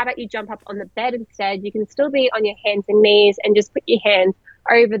 look, how about you jump up on the bed instead? You can still be on your hands and knees and just put your hands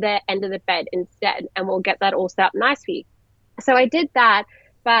over the end of the bed instead, and we'll get that all set up nice for you. So I did that,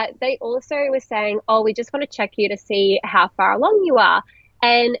 but they also were saying, oh, we just want to check you to see how far along you are.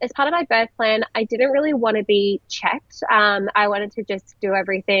 And as part of my birth plan, I didn't really want to be checked. I wanted to just do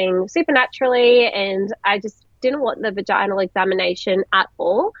everything supernaturally, and I just didn't want the vaginal examination at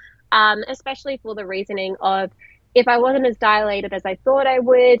all, especially for the reasoning of, if I wasn't as dilated as I thought I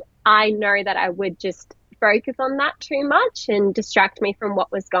would, I know that I would just focus on that too much and distract me from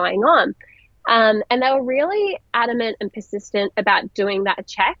what was going on. And they were really adamant and persistent about doing that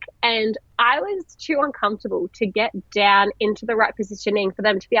check. And I was too uncomfortable to get down into the right positioning for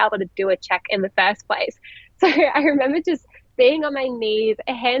them to be able to do a check in the first place. So I remember just being on my knees,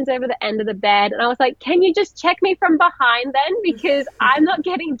 hands over the end of the bed. And I was like, can you just check me from behind then? Because I'm not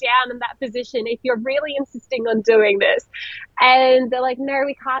getting down in that position if you're really insisting on doing this. And they're like, no,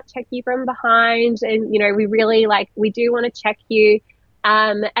 we can't check you from behind. And, we really we do want to check you.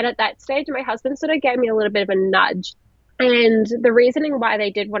 And at that stage, my husband sort of gave me a little bit of a nudge. And the reasoning why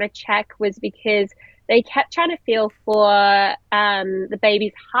they did want to check was because they kept trying to feel for the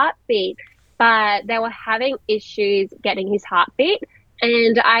baby's heartbeat, but they were having issues getting his heartbeat.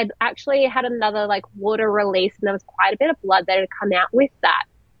 And I'd actually had another water release, and there was quite a bit of blood that had come out with that.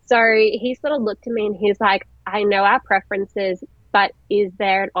 So he sort of looked at me and he's like, I know our preferences, but is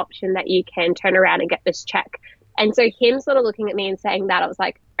there an option that you can turn around and get this check? And so him sort of looking at me and saying that, I was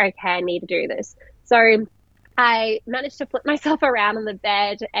like, okay, I need to do this. So I managed to flip myself around on the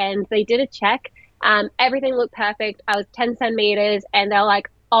bed, and they did a check. Everything looked perfect. I was 10 centimeters, and they're like,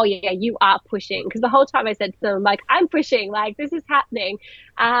 oh yeah, you are pushing. Because the whole time I said to them, like, I'm pushing, like, this is happening.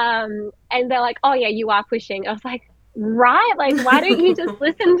 And they're like, oh yeah, you are pushing. I was like, right, like, why don't you just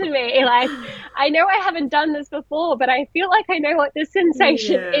listen to me? Like, I know I haven't done this before, but I feel like I know what this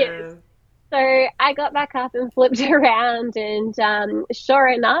sensation is. Yeah. So I got back up and flipped around, and sure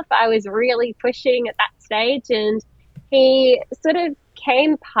enough, I was really pushing at that stage, and he sort of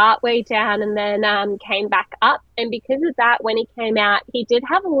came part way down and then came back up. And because of that, when he came out, he did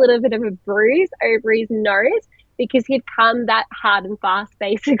have a little bit of a bruise over his nose because he'd come that hard and fast,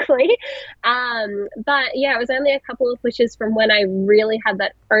 basically. But yeah, it was only a couple of pushes from when I really had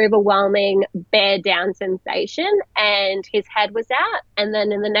that overwhelming bear down sensation, and his head was out. And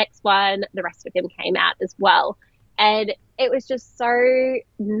then in the next one, the rest of him came out as well. And it was just so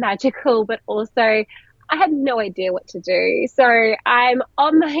magical, but also I had no idea what to do. So I'm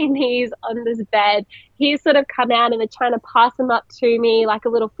on my knees on this bed. He's sort of come out and they're trying to pass him up to me like a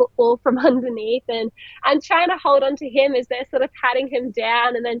little football from underneath. And I'm trying to hold on to him as they're sort of patting him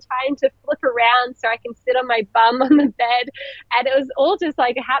down and then trying to flip around so I can sit on my bum on the bed. And it was all just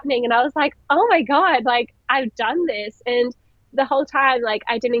like happening. And I was like, oh my God, like I've done this. And the whole time, like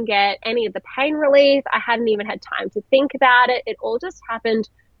I didn't get any of the pain relief. I hadn't even had time to think about it. It all just happened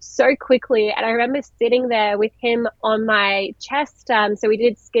so quickly. And I remember sitting there with him on my chest. So we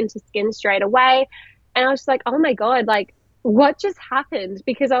did skin to skin straight away. And I was just like, oh my God, like what just happened?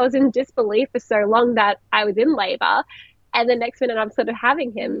 Because I was in disbelief for so long that I was in labor. And the next minute I'm sort of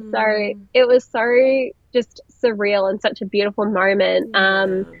having him. So it was so just surreal and such a beautiful moment.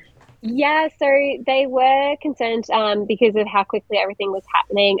 Yeah, so they were concerned because of how quickly everything was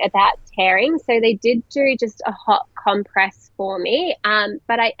happening about tearing. So they did do just a hot compress for me.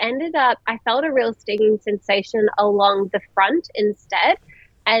 But I felt a real stinging sensation along the front instead.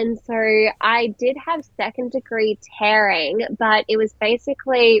 And so I did have second degree tearing, but it was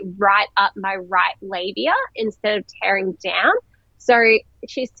basically right up my right labia instead of tearing down. So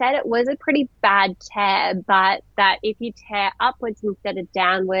she said it was a pretty bad tear, but that if you tear upwards instead of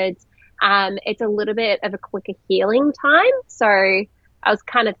downwards, it's a little bit of a quicker healing time. So I was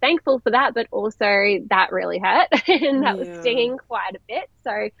kind of thankful for that, but also that really hurt and that was stinging quite a bit.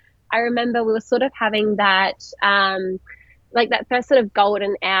 So I remember we were sort of having that, like that first sort of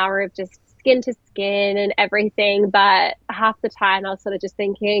golden hour of just skin to skin and everything. But half the time I was sort of just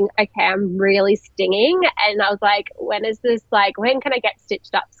thinking, okay, I'm really stinging. And I was like, when is this, like, when can I get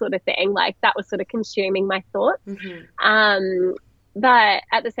stitched up sort of thing? Like that was sort of consuming my thoughts. But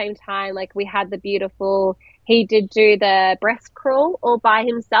at the same time, like we had he did do the breast crawl all by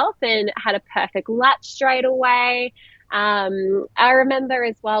himself and had a perfect latch straight away. I remember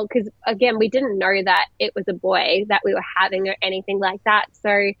as well, because again, we didn't know that it was a boy that we were having or anything like that.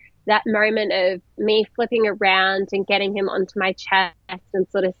 So that moment of me flipping around and getting him onto my chest and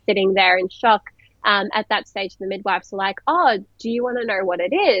sort of sitting there in shock, at that stage, the midwives were like, oh, do you want to know what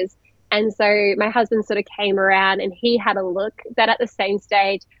it is? And so my husband sort of came around and he had a look. That at the same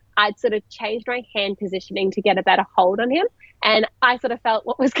stage, I'd sort of changed my hand positioning to get a better hold on him. And I sort of felt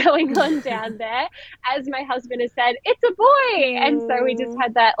what was going on down there. As my husband has said, it's a boy. And so we just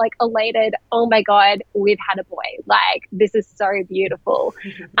had that like elated, oh my God, we've had a boy. Like, this is so beautiful.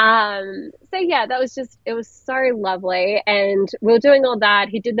 So yeah, it was so lovely. And we were doing all that.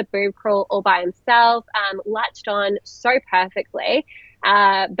 He did the boob crawl all by himself, latched on so perfectly.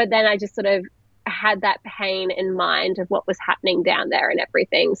 But then I just sort of had that pain in mind of what was happening down there and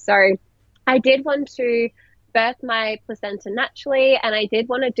everything. So I did want to birth my placenta naturally, and I did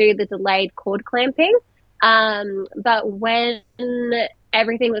want to do the delayed cord clamping. But when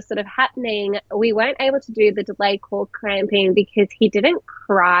everything was sort of happening, we weren't able to do the delayed cord clamping because he didn't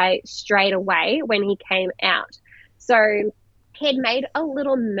cry straight away when he came out. So he'd made a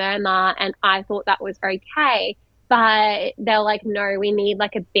little murmur and I thought that was okay. But they're like, no, we need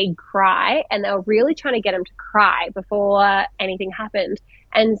like a big cry. And they were really trying to get him to cry before anything happened.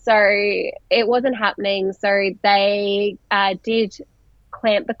 And so it wasn't happening. So they did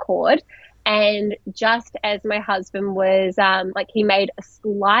clamp the cord. And just as my husband was he made a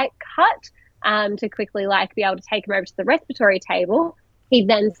slight cut to quickly like be able to take him over to the respiratory table, he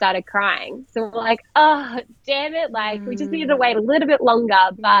then started crying. So we're like, oh, damn it. Like, we just needed to wait a little bit longer,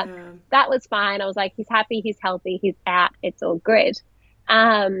 but that was fine. I was like, he's happy, he's healthy, he's out, it's all good.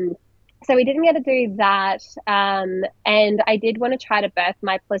 So we didn't get to do that. And I did want to try to birth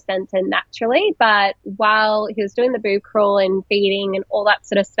my placenta naturally, but while he was doing the boob crawl and feeding and all that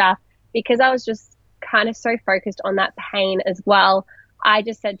sort of stuff, because I was just kind of so focused on that pain as well, I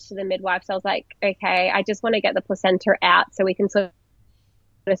just said to the midwife, so I was like, okay, I just want to get the placenta out so we can sort of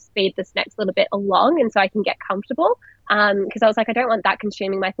speed this next little bit along and so I can get comfortable. Because I was like, I don't want that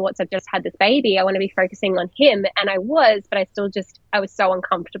consuming my thoughts. I've just had this baby. I want to be focusing on him. And I was, but I was so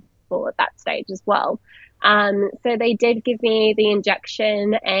uncomfortable at that stage as well. So they did give me the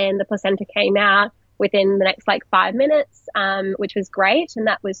injection and the placenta came out within the next like 5 minutes, which was great. And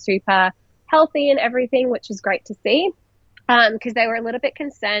that was super healthy and everything, which was great to see. Because they were a little bit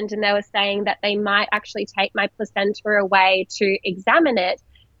concerned and they were saying that they might actually take my placenta away to examine it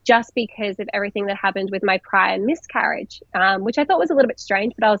just because of everything that happened with my prior miscarriage, which I thought was a little bit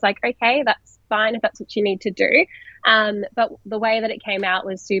strange, but I was like, okay, that's fine if that's what you need to do. But the way that it came out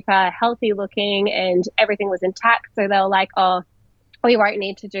was super healthy looking and everything was intact. So they were like, oh, we won't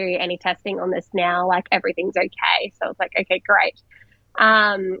need to do any testing on this now. Like everything's okay. So I was like, okay, great.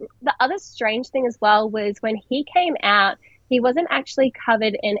 The other strange thing as well was when he came out, he wasn't actually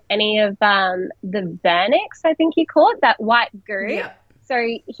covered in any of the vernix, I think you call it, that white goo. Yeah. So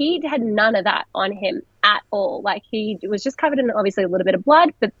he had none of that on him at all. Like he was just covered in obviously a little bit of blood,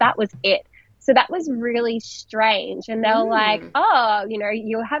 but that was it. So that was really strange. And they were like, oh,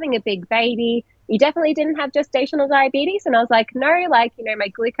 you're having a big baby. You definitely didn't have gestational diabetes. And I was like, no, like, my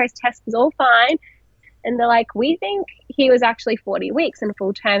glucose test was all fine. And they're like, we think he was actually 40 weeks and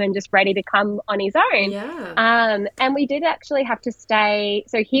full term and just ready to come on his own. Yeah. And we did actually have to stay.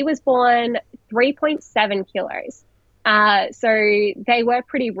 So he was born 3.7 kilos. So they were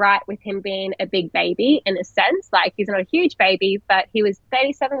pretty right with him being a big baby in a sense. Like he's not a huge baby, but he was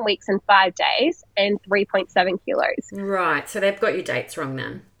 37 weeks and 5 days and 3.7 kilos. Right. So they've got your dates wrong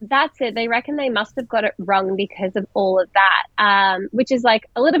then. That's it. They reckon they must have got it wrong because of all of that, which is like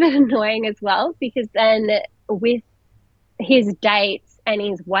a little bit annoying as well, because then with his dates and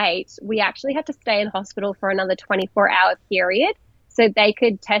his weight, we actually had to stay in hospital for another 24-hour period so they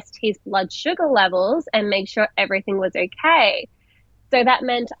could test his blood sugar levels and make sure everything was okay. So that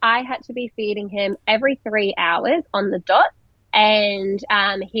meant I had to be feeding him every 3 hours on the dot. And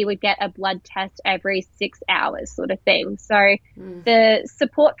he would get a blood test every 6 hours sort of thing. So the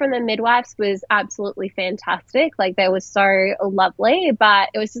support from the midwives was absolutely fantastic. Like they were so lovely,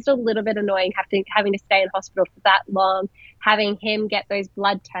 but it was just a little bit annoying having to stay in hospital for that long, having him get those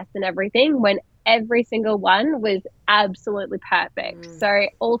blood tests and everything when every single one was absolutely perfect. So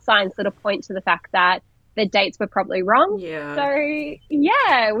all signs sort of point to the fact that the dates were probably wrong. Yeah. So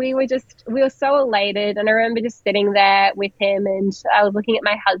yeah, we were so elated. And I remember just sitting there with him and I was looking at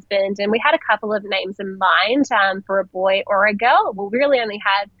my husband and we had a couple of names in mind for a boy or a girl. Well, we really only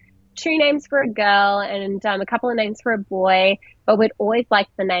had 2 names for a girl and a couple of names for a boy, but we'd always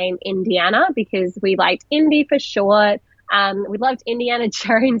liked the name Indiana because we liked Indy for short. We loved Indiana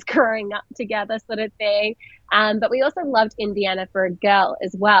Jones growing up together sort of thing. But we also loved Indiana for a girl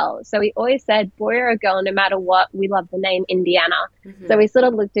as well. So we always said boy or a girl, no matter what, we love the name Indiana. So we sort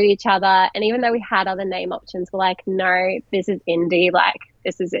of looked at each other and even though we had other name options, we're like, no, this is Indy, like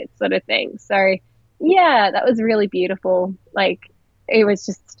this is it sort of thing. So yeah, that was really beautiful. Like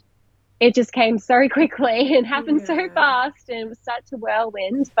it just came so quickly and happened so fast and it was such a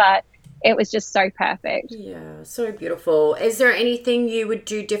whirlwind, but it was just so perfect. Yeah, so beautiful. Is there anything you would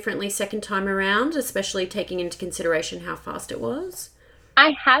do differently second time around, especially taking into consideration how fast it was?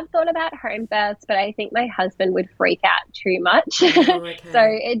 I have thought about home births, but I think my husband would freak out too much. Oh, okay. So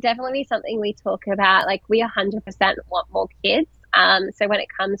it'd definitely be something we talk about. Like we 100% want more kids. So when it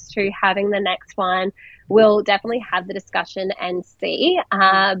comes to having the next one, we'll definitely have the discussion and see.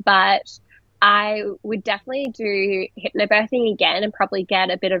 But I would definitely do hypnobirthing again and probably get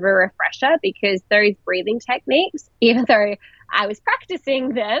a bit of a refresher because those breathing techniques, even though I was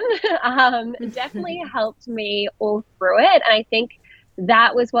practicing them, definitely helped me all through it. And I think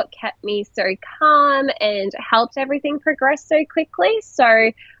that was what kept me so calm and helped everything progress so quickly.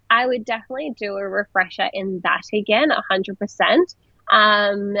 So I would definitely do a refresher in that again, 100%.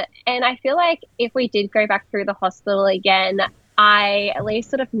 And I feel like if we did go back through the hospital again, I at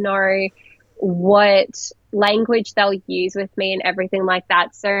least sort of know what language they'll use with me and everything like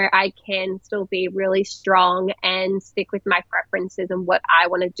that. So I can still be really strong and stick with my preferences and what I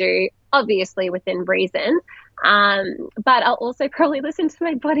want to do, obviously within reason. But I'll also probably listen to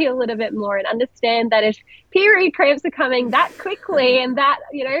my body a little bit more and understand that if period cramps are coming that quickly and that,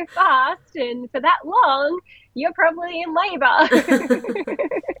 fast and for that long, you're probably in labor.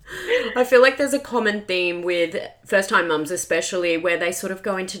 I feel like there's a common theme with first-time mums especially where they sort of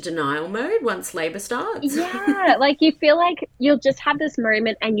go into denial mode once labour starts. Yeah, like you feel like you'll just have this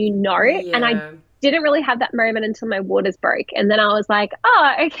moment and Yeah. and I didn't really have that moment until my waters broke. And then I was like,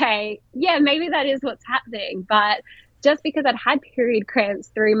 oh, okay, yeah, maybe that is what's happening. But just because I'd had period cramps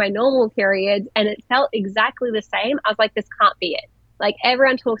through my normal periods and it felt exactly the same, I was like, this can't be it. Like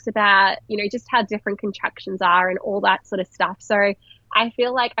everyone talks about, just how different contractions are and all that sort of stuff. So I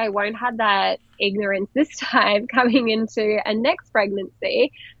feel like I won't have that ignorance this time coming into a next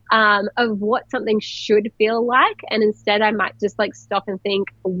pregnancy of what something should feel like. And instead I might just like stop and think,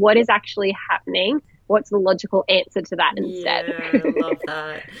 what is actually happening? What's the logical answer to that instead? Yeah, I love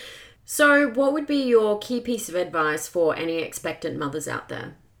that. So what would be your key piece of advice for any expectant mothers out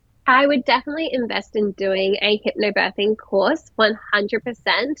there? I would definitely invest in doing a hypnobirthing course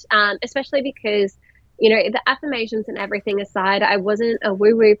 100%, especially because, the affirmations and everything aside, I wasn't a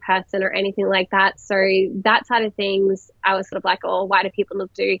woo-woo person or anything like that. So that side of things, I was sort of like, oh, why do people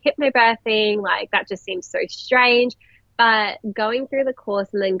do hypnobirthing? Like, that just seems so strange. But going through the course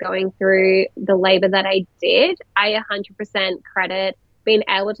and then going through the labor that I did, I 100% credit being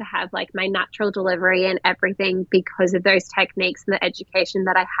able to have like my natural delivery and everything because of those techniques and the education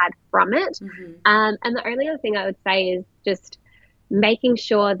that I had from it. Mm-hmm. And the only other thing I would say is just making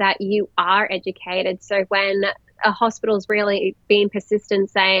sure that you are educated. So when a hospital's really being persistent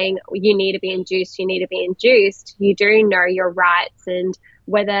saying you need to be induced, you do know your rights and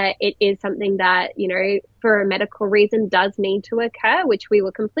whether it is something that, for a medical reason does need to occur, which we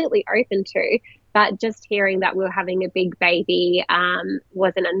were completely open to. But just hearing that we were having a big baby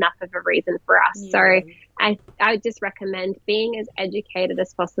wasn't enough of a reason for us. Yeah. So I would just recommend being as educated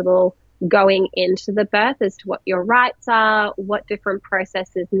as possible going into the birth as to what your rights are, what different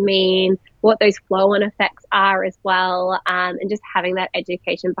processes mean, what those flow-on effects are as well, and just having that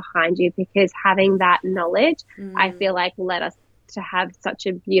education behind you, because having that knowledge, I feel like led us to have such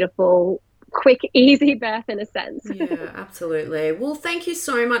a beautiful, quick, easy birth in a sense. Yeah, absolutely. Well, thank you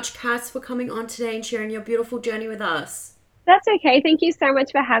so much, Cass, for coming on today and sharing your beautiful journey with us. That's okay. Thank you so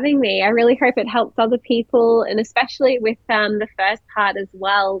much for having me. I really hope it helps other people, and especially with the first part as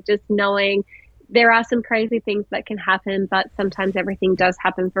well, just knowing there are some crazy things that can happen, but sometimes everything does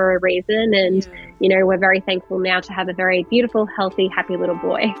happen for a reason. And, we're very thankful now to have a very beautiful, healthy, happy little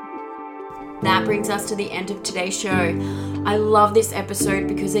boy. That brings us to the end of today's show. I love this episode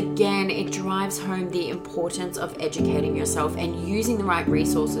because, again, it drives home the importance of educating yourself and using the right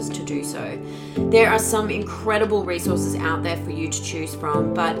resources to do so. There are some incredible resources out there for you to choose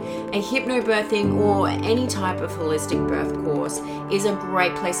from, but a hypnobirthing or any type of holistic birth course is a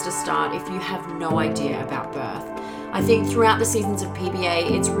great place to start if you have no idea about birth. I think throughout the seasons of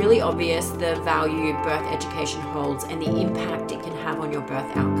PBA, it's really obvious the value birth education holds and the impact it can have on your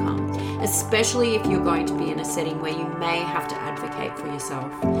birth outcome, especially if you're going to be in a setting where you may have to advocate for yourself.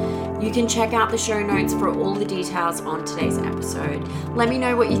 You can check out the show notes for all the details on today's episode. Let me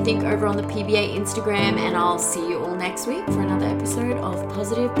know what you think over on the PBA Instagram, and I'll see you all next week for another episode of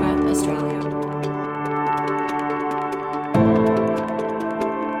Positive Birth Australia.